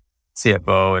my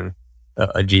CFO and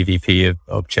a GVP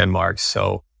of Genmark.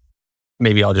 So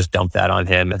maybe I'll just dump that on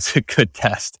him. That's a good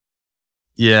test.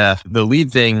 Yeah. The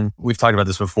lead thing, we've talked about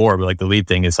this before, but the lead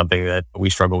thing is something that we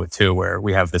struggle with too, where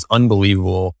we have this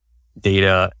unbelievable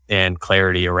data and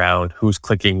clarity around who's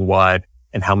clicking what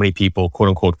and how many people quote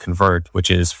unquote convert,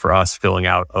 which is for us filling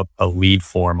out a lead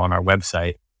form on our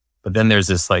website. But then there's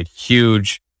this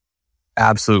huge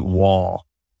absolute wall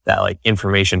that like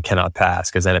information cannot pass,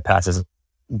 because then it passes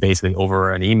basically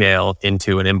over an email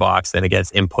into an inbox, then it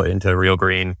gets input into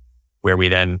Realgreen, where we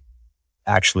then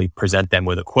actually present them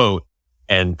with a quote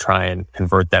and try and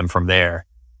convert them from there.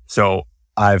 So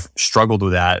I've struggled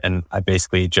with that, and I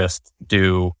basically just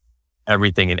do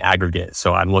everything in aggregate.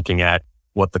 So I'm looking at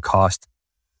what the cost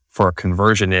for a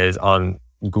conversion is on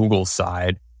Google's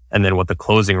side, and then what the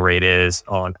closing rate is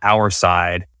on our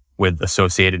side with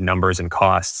associated numbers and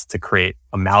costs to create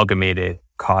amalgamated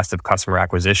cost of customer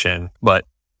acquisition. But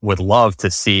would love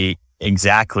to see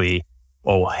exactly,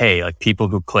 oh, hey, like people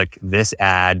who click this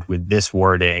ad with this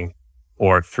wording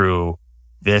or through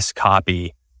this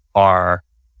copy are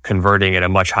converting at a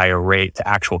much higher rate to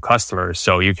actual customers.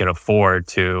 So you can afford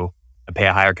to pay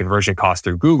a higher conversion cost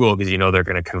through Google because you know they're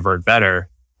going to convert better.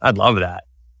 I'd love that,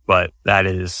 but that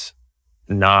is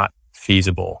not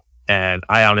feasible. And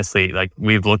I honestly, like,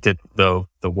 we've looked at the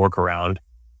workaround,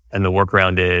 and the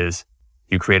workaround is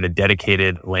you create a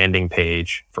dedicated landing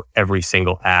page for every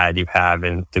single ad you have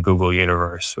in the Google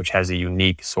universe, which has a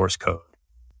unique source code,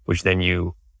 which then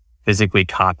you physically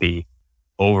copy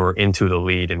over into the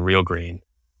lead in Realgreen.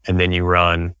 And then you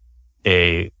run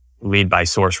a lead by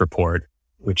source report,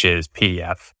 which is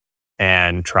PDF,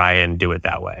 and try and do it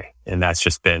that way. And that's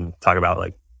just been, talk about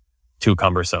like too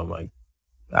cumbersome.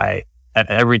 Like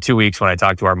every 2 weeks when I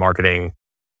talk to our marketing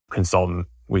consultant,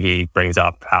 he brings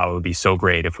up how it would be so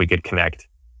great if we could connect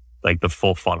like the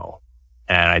full funnel.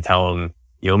 And I tell him,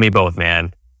 you and me both,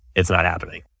 man, it's not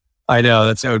happening. I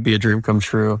know that would be a dream come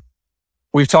true.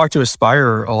 We've talked to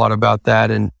Aspire a lot about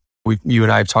that. And you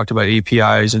and I have talked about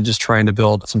APIs and just trying to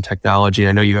build some technology.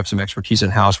 I know you have some expertise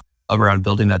in-house around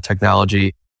building that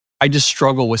technology. I just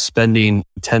struggle with spending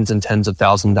tens and tens of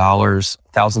thousands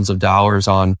of dollars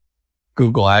on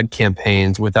Google ad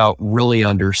campaigns without really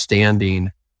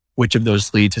understanding which of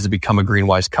those leads has become a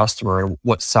GreenWise customer and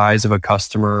what size of a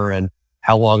customer and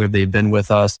how long have they been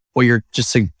with us. What you're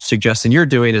just suggesting you're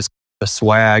doing is a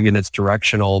swag and it's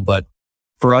directional, but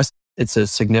for us, it's a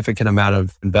significant amount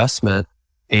of investment.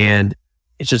 And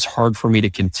it's just hard for me to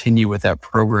continue with that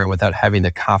program without having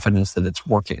the confidence that it's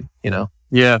working, you know?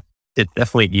 Yeah, it's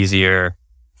definitely easier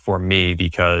for me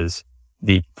because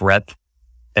the breadth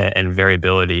and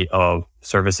variability of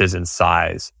services and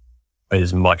size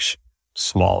is much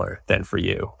smaller than for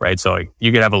you, right? So like,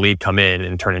 you could have a lead come in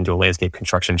and turn into a landscape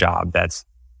construction job that's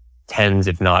tens,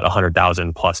 if not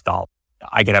 $100,000 plus dollars.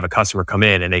 I could have a customer come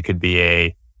in and they could be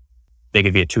a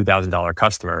 $2,000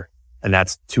 customer. And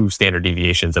that's 2 standard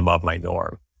deviations above my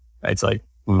norm. It's like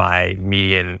my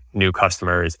median new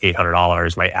customer is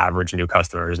 $800. My average new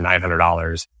customer is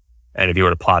 $900. And if you were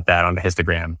to plot that on the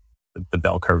histogram, the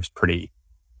bell curve's pretty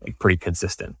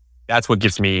consistent. That's what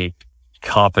gives me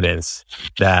confidence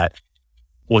that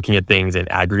looking at things in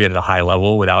aggregate at a high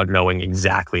level without knowing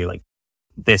exactly like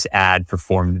this ad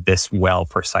performed this well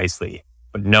precisely,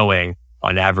 but knowing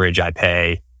on average I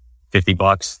pay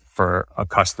 $50 for a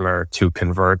customer to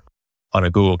convert on a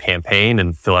Google campaign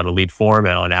and fill out a lead form.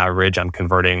 And on average, I'm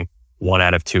converting 1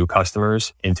 out of 2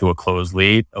 customers into a closed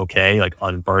lead. Okay. Like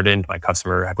unburdened, my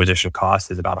customer acquisition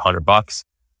cost is about $100.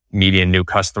 Median new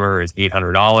customer is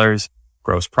 $800.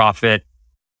 Gross profit.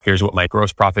 Here's what my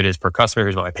gross profit is per customer.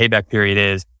 Here's what my payback period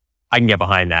is. I can get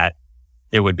behind that.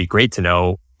 It would be great to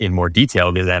know in more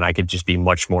detail because then I could just be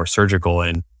much more surgical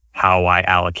in how I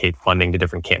allocate funding to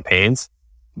different campaigns.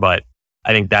 But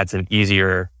I think that's an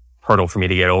easier hurdle for me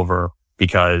to get over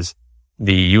because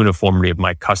the uniformity of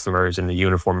my customers and the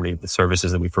uniformity of the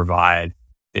services that we provide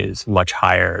is much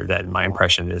higher than my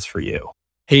impression is for you.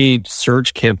 Paid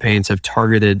search campaigns have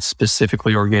targeted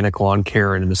specifically organic lawn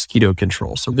care and mosquito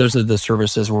control. So those are the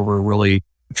services where we're really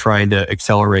trying to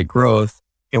accelerate growth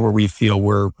and where we feel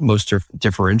we're most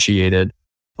differentiated,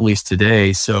 at least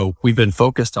today. So we've been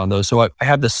focused on those. So I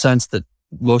have the sense that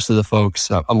most of the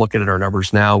folks, I'm looking at our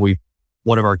numbers now,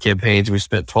 one of our campaigns we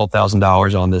spent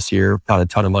 $12,000 on this year, not a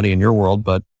ton of money in your world,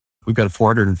 but we've got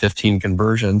 415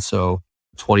 conversions. So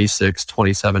 $26,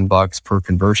 $27 per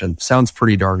conversion. Sounds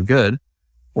pretty darn good.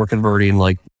 We're converting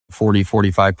like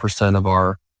 45%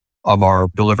 of our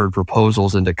delivered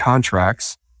proposals into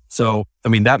contracts. So, I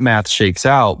mean, that math shakes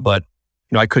out, but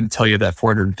I couldn't tell you that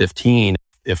 415,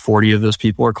 if 40 of those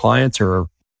people are clients or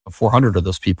 400 of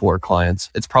those people are clients.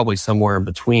 It's probably somewhere in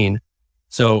between.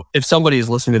 So if somebody is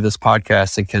listening to this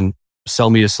podcast and can sell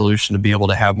me a solution to be able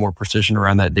to have more precision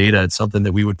around that data, it's something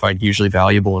that we would find hugely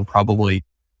valuable and probably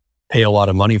pay a lot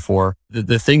of money for.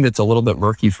 The thing that's a little bit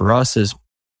murky for us is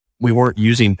we weren't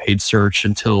using paid search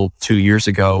until 2 years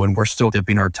ago, and we're still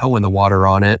dipping our toe in the water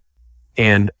on it.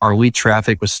 And our lead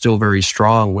traffic was still very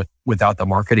strong without the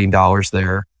marketing dollars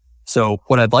there. So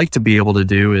what I'd like to be able to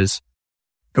do is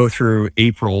go through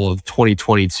April of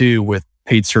 2022 with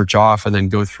paid search off and then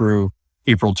go through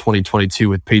April 2022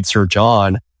 with paid search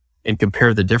on and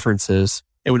compare the differences.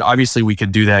 And obviously we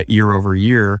could do that year over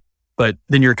year, but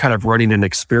then you're kind of running an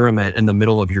experiment in the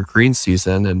middle of your green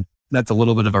season. And that's a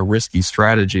little bit of a risky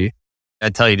strategy.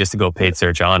 I'd tell you just to go paid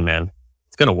search on, man.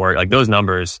 It's going to work. Like those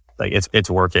numbers, like it's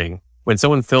working. When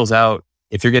someone fills out,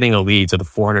 if you're getting a lead, so the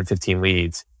 415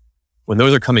 leads, when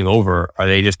those are coming over, are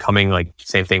they just coming like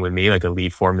same thing with me, like a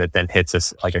lead form that then hits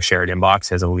us like a shared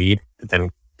inbox as a lead that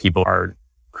then people are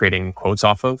creating quotes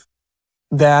off of?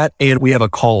 That, and we have a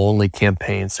call only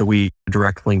campaign. So we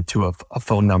direct link to a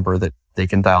phone number that they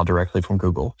can dial directly from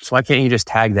Google. So why can't you just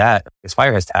tag that?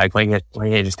 Aspire has tagged. Why can't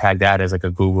you just tag that as like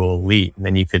a Google lead? And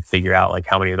then you could figure out like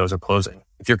how many of those are closing.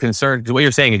 If you're concerned, what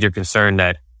you're saying is you're concerned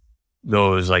that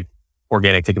those like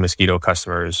organic Ticket Mosquito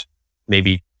customers,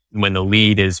 maybe when the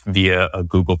lead is via a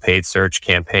Google paid search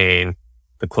campaign,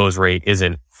 the close rate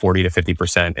isn't 40 to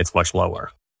 50%. It's much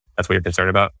lower. That's what you're concerned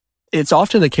about? It's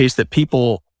often the case that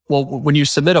people, well, when you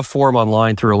submit a form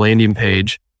online through a landing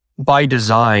page, by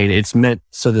design, it's meant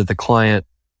so that the client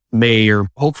may or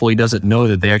hopefully doesn't know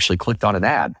that they actually clicked on an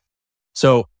ad.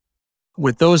 So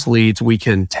with those leads, we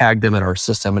can tag them in our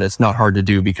system, and it's not hard to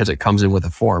do because it comes in with a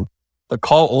form. The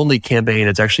call only campaign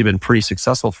has actually been pretty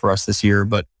successful for us this year,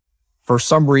 but for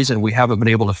some reason, we haven't been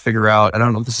able to figure out, I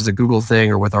don't know if this is a Google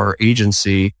thing or with our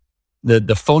agency,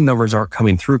 the phone numbers aren't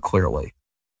coming through clearly.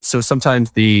 So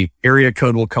sometimes the area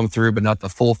code will come through, but not the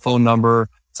full phone number.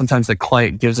 Sometimes the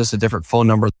client gives us a different phone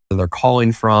number that they're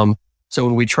calling from. So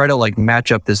when we try to like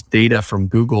match up this data from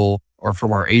Google or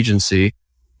from our agency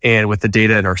and with the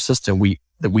data in our system, we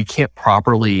can't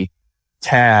properly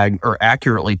tag or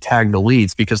accurately tag the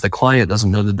leads because the client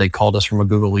doesn't know that they called us from a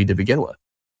Google lead to begin with.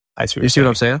 You see what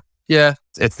I'm saying? Yeah.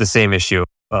 It's the same issue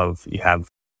of you have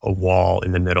a wall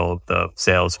in the middle of the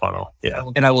sales funnel. Yeah.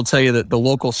 And I will tell you that the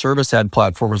local service ad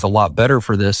platform is a lot better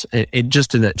for this. It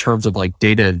just in terms of like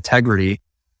data integrity,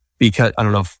 because I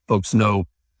don't know if folks know,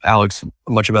 Alex,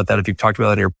 much about that. If you've talked about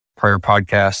that in your prior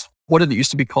podcast, what did it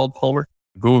used to be called, Palmer?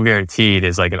 Google Guaranteed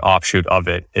is like an offshoot of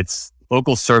it. It's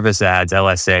local service ads.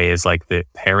 LSA is like the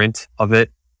parent of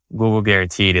it. Google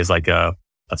Guaranteed is like a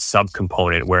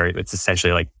subcomponent where it's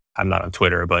essentially like, I'm not on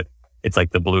Twitter, but it's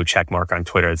like the blue check mark on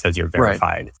Twitter that says you're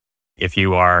verified. Right. If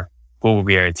you are Google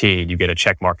Guaranteed, you get a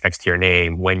check mark next to your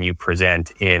name when you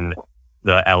present in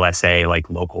the LSA like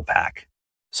local pack.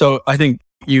 So I think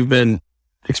you've been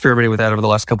experimenting with that over the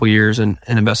last couple of years and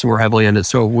investing more heavily in it.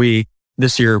 So we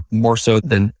this year more so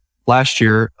than last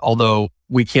year, although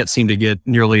we can't seem to get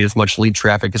nearly as much lead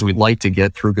traffic as we'd like to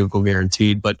get through Google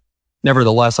Guaranteed. But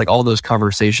nevertheless, like all those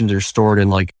conversations are stored in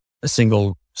like a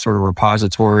single sort of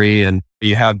repository, and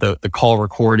you have the call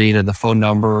recording and the phone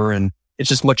number, and it's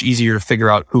just much easier to figure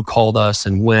out who called us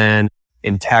and when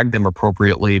and tag them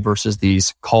appropriately versus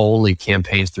these call only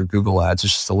campaigns through Google ads.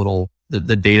 It's just a little,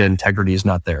 the data integrity is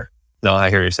not there. No, I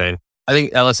hear what you're saying. I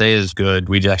think LSA is good.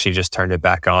 We actually just turned it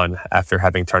back on after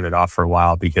having turned it off for a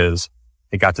while because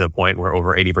it got to the point where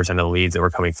over 80% of the leads that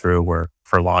were coming through were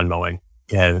for lawn mowing.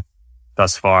 And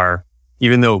thus far,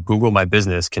 even though Google My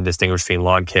Business can distinguish between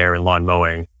lawn care and lawn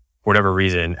mowing, for whatever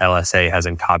reason, LSA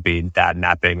hasn't copied that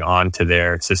mapping onto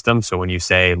their system. So when you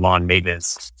say lawn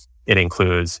maintenance, it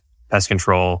includes pest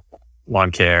control,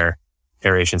 lawn care,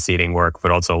 aeration seeding work, but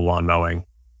also lawn mowing.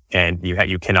 And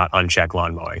you cannot uncheck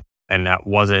lawn mowing. And that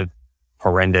wasn't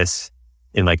horrendous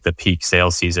in like the peak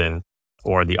sales season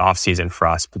or the off season for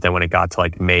us. But then when it got to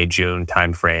like May, June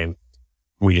timeframe,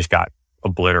 we just got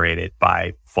obliterated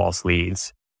by false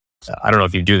leads. I don't know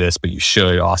if you do this, but you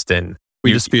should, Austin.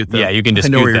 We dispute them. Yeah, you can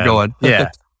dispute them. I know where you're going. Yeah.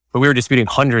 But we were disputing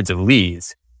hundreds of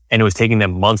leads and it was taking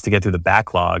them months to get through the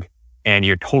backlog. And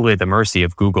you're totally at the mercy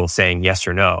of Google saying yes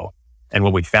or no. And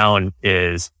what we found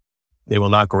is they will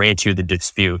not grant you the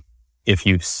dispute if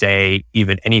you say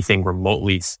even anything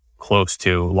remotely close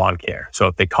to lawn care. So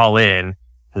if they call in,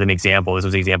 as an example, this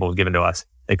was the example was given to us.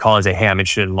 They call and say, hey, I'm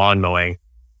interested in lawn mowing.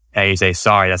 And you say,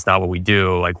 sorry, that's not what we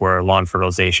do. Like we're a lawn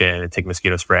fertilization and tick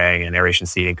mosquito spraying and aeration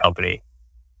seeding company.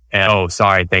 And oh,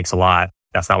 sorry, thanks a lot.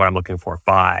 That's not what I'm looking for.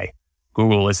 Bye.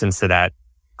 Google listens to that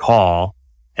call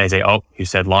and they say, oh, you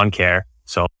said lawn care.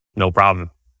 So no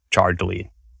problem. Charge the lead.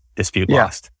 Dispute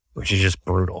lost, which is just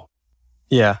brutal.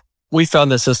 Yeah. We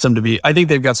found the system to be, I think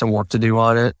they've got some work to do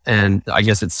on it. And I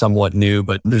guess it's somewhat new,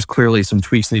 but there's clearly some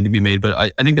tweaks that need to be made.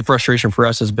 But I think the frustration for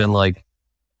us has been like,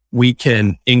 we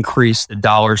can increase the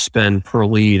dollar spend per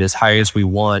lead as high as we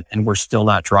want, and we're still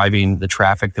not driving the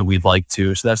traffic that we'd like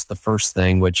to. So that's the first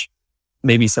thing, which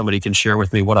maybe somebody can share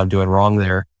with me what I'm doing wrong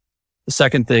there. The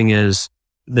second thing is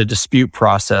the dispute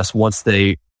process. Once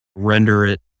they render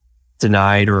it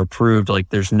denied or approved, like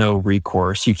there's no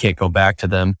recourse. You can't go back to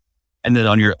them. And then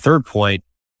on your third point,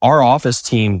 our office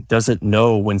team doesn't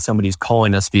know when somebody's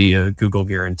calling us via Google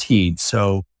Guaranteed.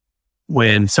 So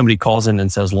when somebody calls in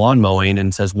and says lawn mowing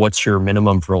and says, what's your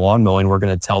minimum for lawn mowing? We're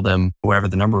going to tell them whatever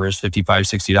the number is, $55,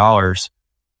 $60.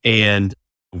 And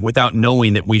without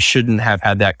knowing that we shouldn't have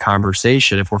had that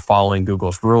conversation if we're following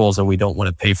Google's rules and we don't want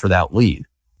to pay for that lead.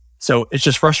 So it's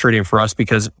just frustrating for us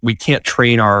because we can't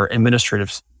train our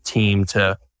administrative team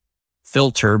to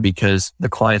filter because the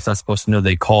client's not supposed to know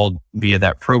they called via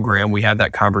that program. We had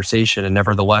that conversation and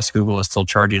nevertheless, Google is still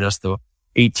charging us the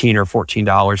 $18 or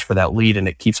 $14 for that lead. And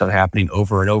it keeps on happening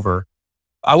over and over.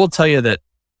 I will tell you that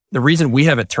the reason we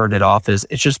haven't turned it off is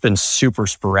it's just been super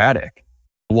sporadic.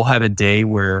 We'll have a day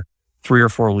where 3 or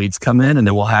 4 leads come in and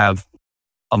then we'll have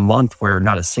a month where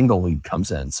not a single lead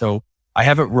comes in. So I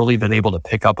haven't really been able to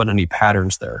pick up on any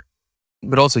patterns there.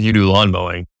 But also you do lawn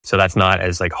mowing. So that's not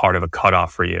as like hard of a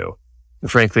cutoff for you. And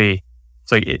frankly,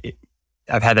 it's like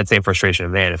I've had that same frustration.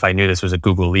 Man, if I knew this was a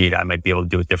Google lead, I might be able to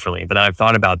do it differently. But then I've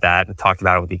thought about that and talked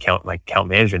about it with the account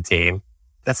management team.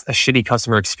 That's a shitty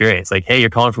customer experience. Like, hey, you're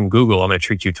calling from Google. I'm going to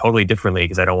treat you totally differently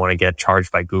because I don't want to get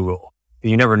charged by Google.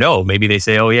 You never know. Maybe they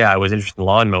say, oh yeah, I was interested in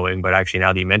lawn mowing, but actually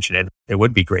now that you mention it, it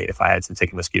would be great if I had some tick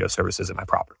and mosquito services at my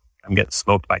property. I'm getting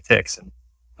smoked by ticks and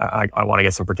I want to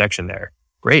get some protection there.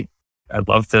 Great. I'd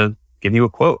love to give you a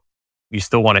quote. You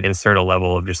still want to insert a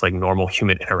level of just like normal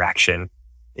human interaction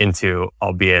into,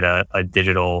 albeit a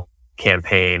digital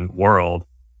campaign world.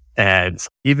 And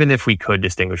even if we could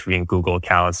distinguish between Google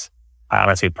accounts, I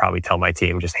honestly would probably tell my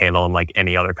team, just handle them like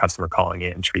any other customer calling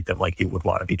in and treat them like you would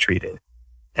want to be treated.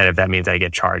 And if that means I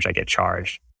get charged, I get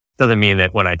charged. Doesn't mean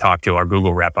that when I talk to our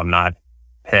Google rep, I'm not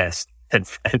pissed and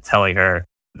telling her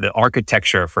the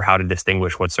architecture for how to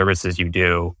distinguish what services you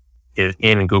do is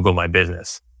in Google My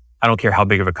Business. I don't care how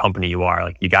big of a company you are.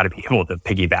 Like you got to be able to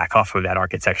piggyback off of that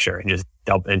architecture and just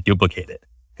duplicate it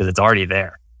because it's already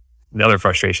there. The other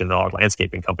frustration that all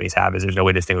landscaping companies have is there's no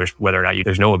way to distinguish whether or not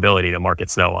there's no ability to market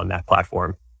snow on that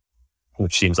platform,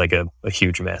 which seems like a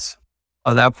huge miss.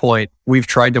 On that point, we've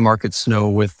tried to market snow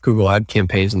with Google ad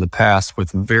campaigns in the past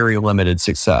with very limited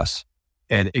success.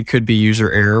 And it could be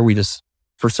user error.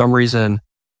 For some reason,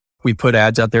 we put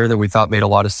ads out there that we thought made a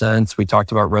lot of sense. We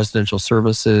talked about residential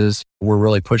services. We're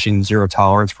really pushing zero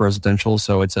tolerance for residential.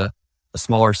 So it's a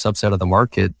smaller subset of the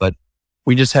market, but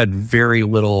we just had very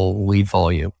little lead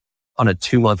volume. On a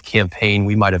 2-month campaign,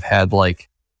 we might have had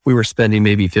we were spending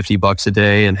maybe $50 a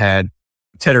day and had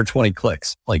 10 or 20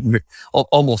 clicks, like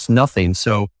almost nothing.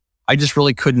 So I just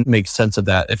really couldn't make sense of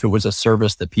that if it was a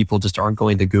service that people just aren't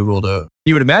going to Google to.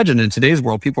 You would imagine in today's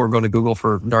world, people are going to Google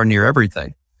for darn near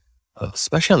everything.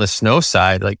 Especially on the snow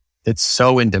side, like it's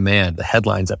so in demand. The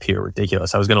headlines up here are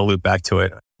ridiculous. I was going to loop back to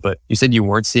it, but you said you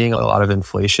weren't seeing a lot of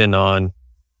inflation on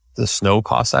the snow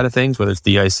cost side of things, whether it's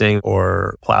de-icing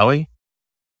or plowing?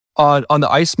 On the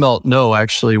ice melt, no,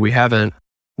 actually we haven't.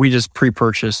 We just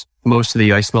pre-purchased most of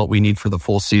the ice melt we need for the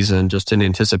full season, just in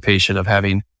anticipation of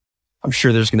having, I'm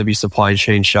sure there's going to be supply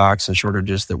chain shocks and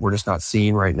shortages that we're just not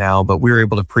seeing right now, but we were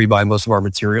able to pre-buy most of our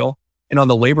material. And on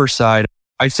the labor side,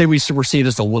 I'd say we're seeing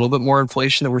just a little bit more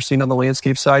inflation than we're seeing on the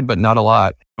landscape side, but not a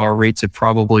lot. Our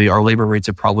labor rates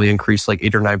have probably increased like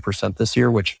 8 or 9% this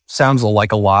year, which sounds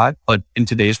like a lot, but in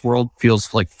today's world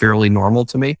feels like fairly normal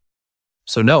to me.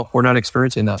 So no, we're not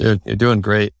experiencing that. Dude, you're doing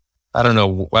great. I don't know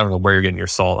where you're getting your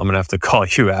salt. I'm going to have to call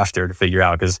you after to figure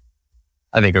out, because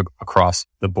I think across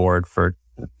the board for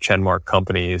ChenMark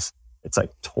companies, it's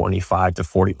like 25 to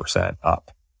 40%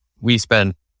 up. We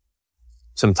spend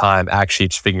some time actually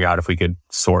just figuring out if we could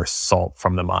source salt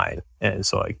from the mine. And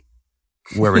so like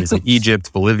wherever it is, like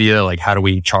Egypt, Bolivia, like how do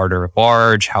we charter a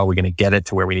barge? How are we going to get it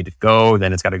to where we need to go?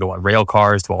 Then it's got to go on rail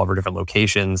cars to all of our different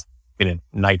locations. It's been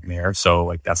a nightmare. So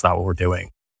like that's not what we're doing.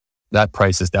 That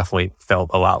price has definitely felt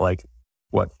a lot like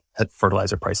what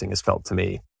fertilizer pricing has felt to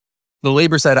me. The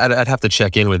labor side, I'd have to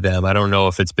check in with them. I don't know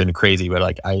if it's been crazy, but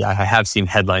like I have seen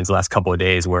headlines the last couple of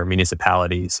days where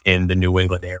municipalities in the New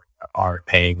England area are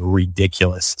paying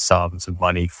ridiculous sums of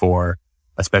money for,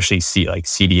 especially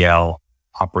CDL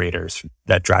operators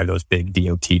that drive those big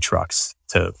DOT trucks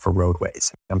for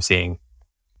roadways. I'm seeing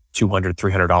 $200,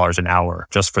 $300 an hour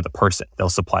just for the person. They'll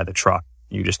supply the truck.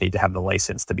 You just need to have the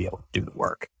license to be able to do the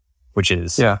work, which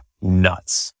is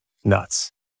nuts.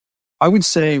 I would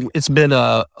say it's been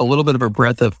a little bit of a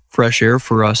breath of fresh air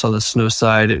for us on the snow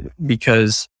side,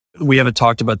 because we haven't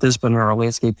talked about this, but in our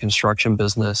landscape construction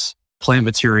business, plant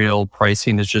material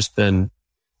pricing has just been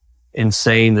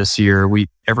insane this year.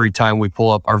 Every time we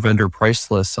pull up our vendor price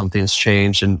list, something's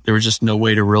changed, and there was just no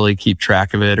way to really keep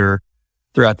track of it or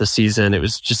throughout the season. It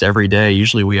was just every day.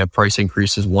 Usually we have price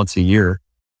increases once a year.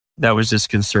 That was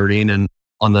disconcerting. And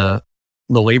on the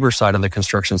labor side, on the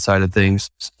construction side of things,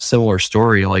 similar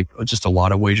story, like just a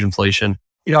lot of wage inflation.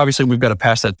 Obviously we've got to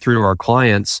pass that through to our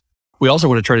clients. We also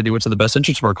want to try to do what's in the best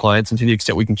interest of our clients. And to the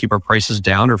extent we can keep our prices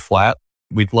down or flat,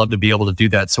 we'd love to be able to do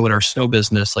that. So in our snow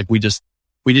business, like we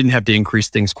didn't have to increase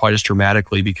things quite as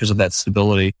dramatically because of that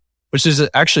stability, which is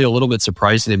actually a little bit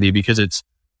surprising to me because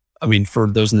for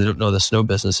those that don't know the snow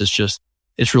business,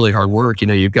 it's really hard work.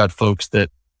 You've got folks the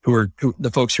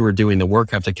folks who are doing the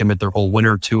work have to commit their whole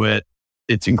winter to it.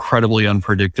 It's incredibly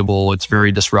unpredictable. It's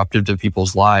very disruptive to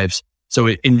people's lives. So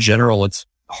in general, it's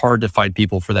hard to find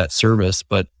people for that service,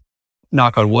 but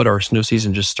knock on wood, our snow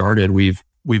season just started. We've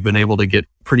been able to get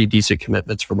pretty decent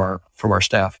commitments from our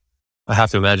staff. I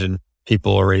have to imagine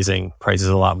people are raising prices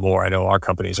a lot more. I know our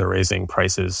companies are raising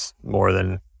prices more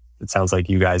than it sounds like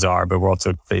you guys are, but we're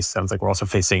also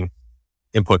facing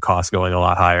input costs going a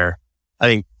lot higher. I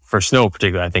think for snow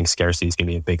particularly, I think scarcity is going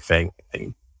to be a big thing. I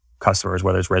think customers,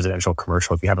 whether it's residential,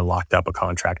 commercial, if you haven't locked up a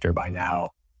contractor by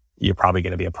now, you're probably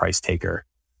going to be a price taker.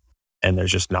 And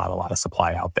there's just not a lot of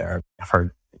supply out there. I've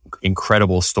heard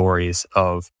incredible stories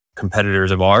of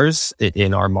competitors of ours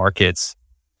in our markets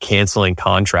canceling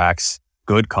contracts,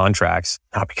 good contracts,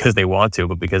 not because they want to,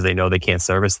 but because they know they can't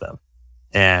service them.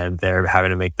 And they're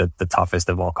having to make the toughest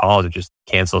of all calls, which is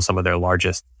cancel some of their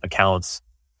largest accounts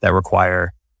that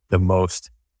require the most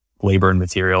labor and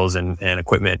materials and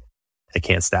equipment. They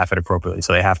can't staff it appropriately.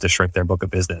 So they have to shrink their book of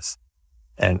business.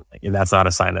 And that's not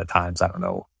a sign of the times. I don't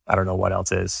know what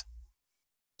else is.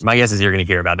 My guess is you're going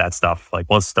to hear about that stuff. Like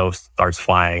once snow starts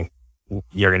flying,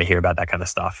 you're going to hear about that kind of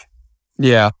stuff.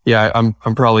 Yeah. I'm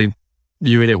probably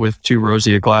viewing it with too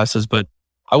rosy of glasses, but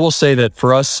I will say that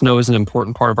for us, snow is an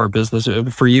important part of our business.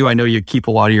 For you, I know you keep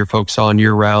a lot of your folks on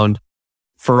year round.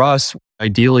 For us,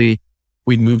 ideally,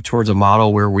 we'd move towards a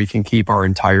model where we can keep our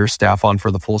entire staff on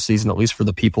for the full season, at least for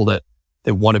the people that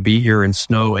want to be here, and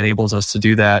snow enables us to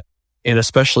do that. And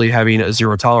especially having a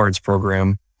zero tolerance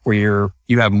program where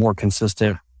you have more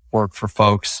consistent work for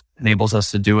folks enables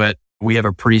us to do it. We have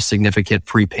a pretty significant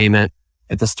prepayment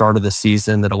at the start of the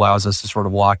season that allows us to sort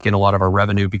of lock in a lot of our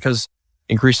revenue because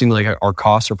increasingly our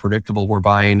costs are predictable. We're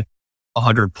buying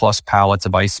 100 plus pallets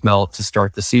of ice melt to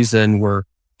start the season. We're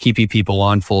keeping people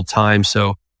on full time.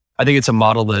 So I think it's a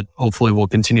model that hopefully will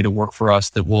continue to work for us,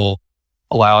 that will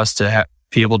allow us to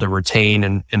be able to retain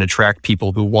and attract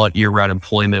people who want year-round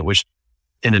employment, which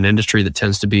in an industry that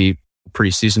tends to be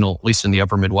pretty seasonal, at least in the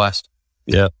upper Midwest.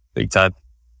 Yeah, big time.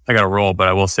 I got to roll, but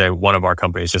I will say one of our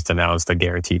companies just announced a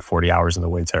guaranteed 40 hours in the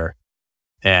winter.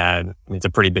 And it's a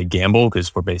pretty big gamble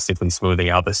because we're basically smoothing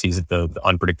out the season, the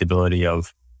unpredictability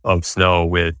of snow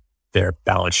with their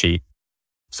balance sheet.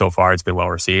 So far, it's been well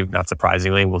received. Not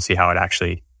surprisingly, we'll see how it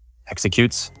actually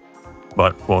executes,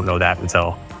 but won't know that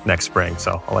until next spring.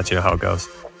 So I'll let you know how it goes.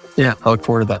 Yeah, I look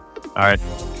forward to that. All right.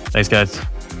 Thanks, guys.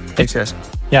 Thanks, guys.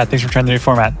 Yeah, thanks for trying the new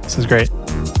format. This is great.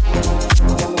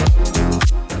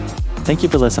 Thank you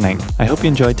for listening. I hope you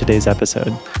enjoyed today's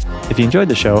episode. If you enjoyed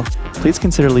the show, please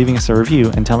consider leaving us a review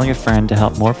and telling a friend to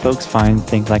help more folks find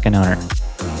Think Like an Owner.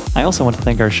 I also want to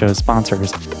thank our show's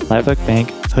sponsors, Live Oak Bank,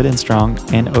 Hood & Strong,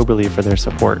 and Oberle for their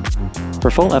support.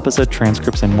 For full episode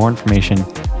transcripts and more information,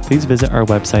 please visit our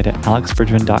website at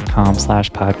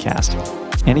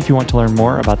alexbridgman.com/podcast. And if you want to learn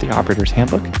more about the Operator's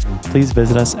Handbook, please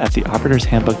visit us at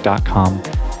theoperatorshandbook.com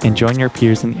and join your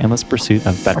peers in the endless pursuit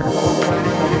of better.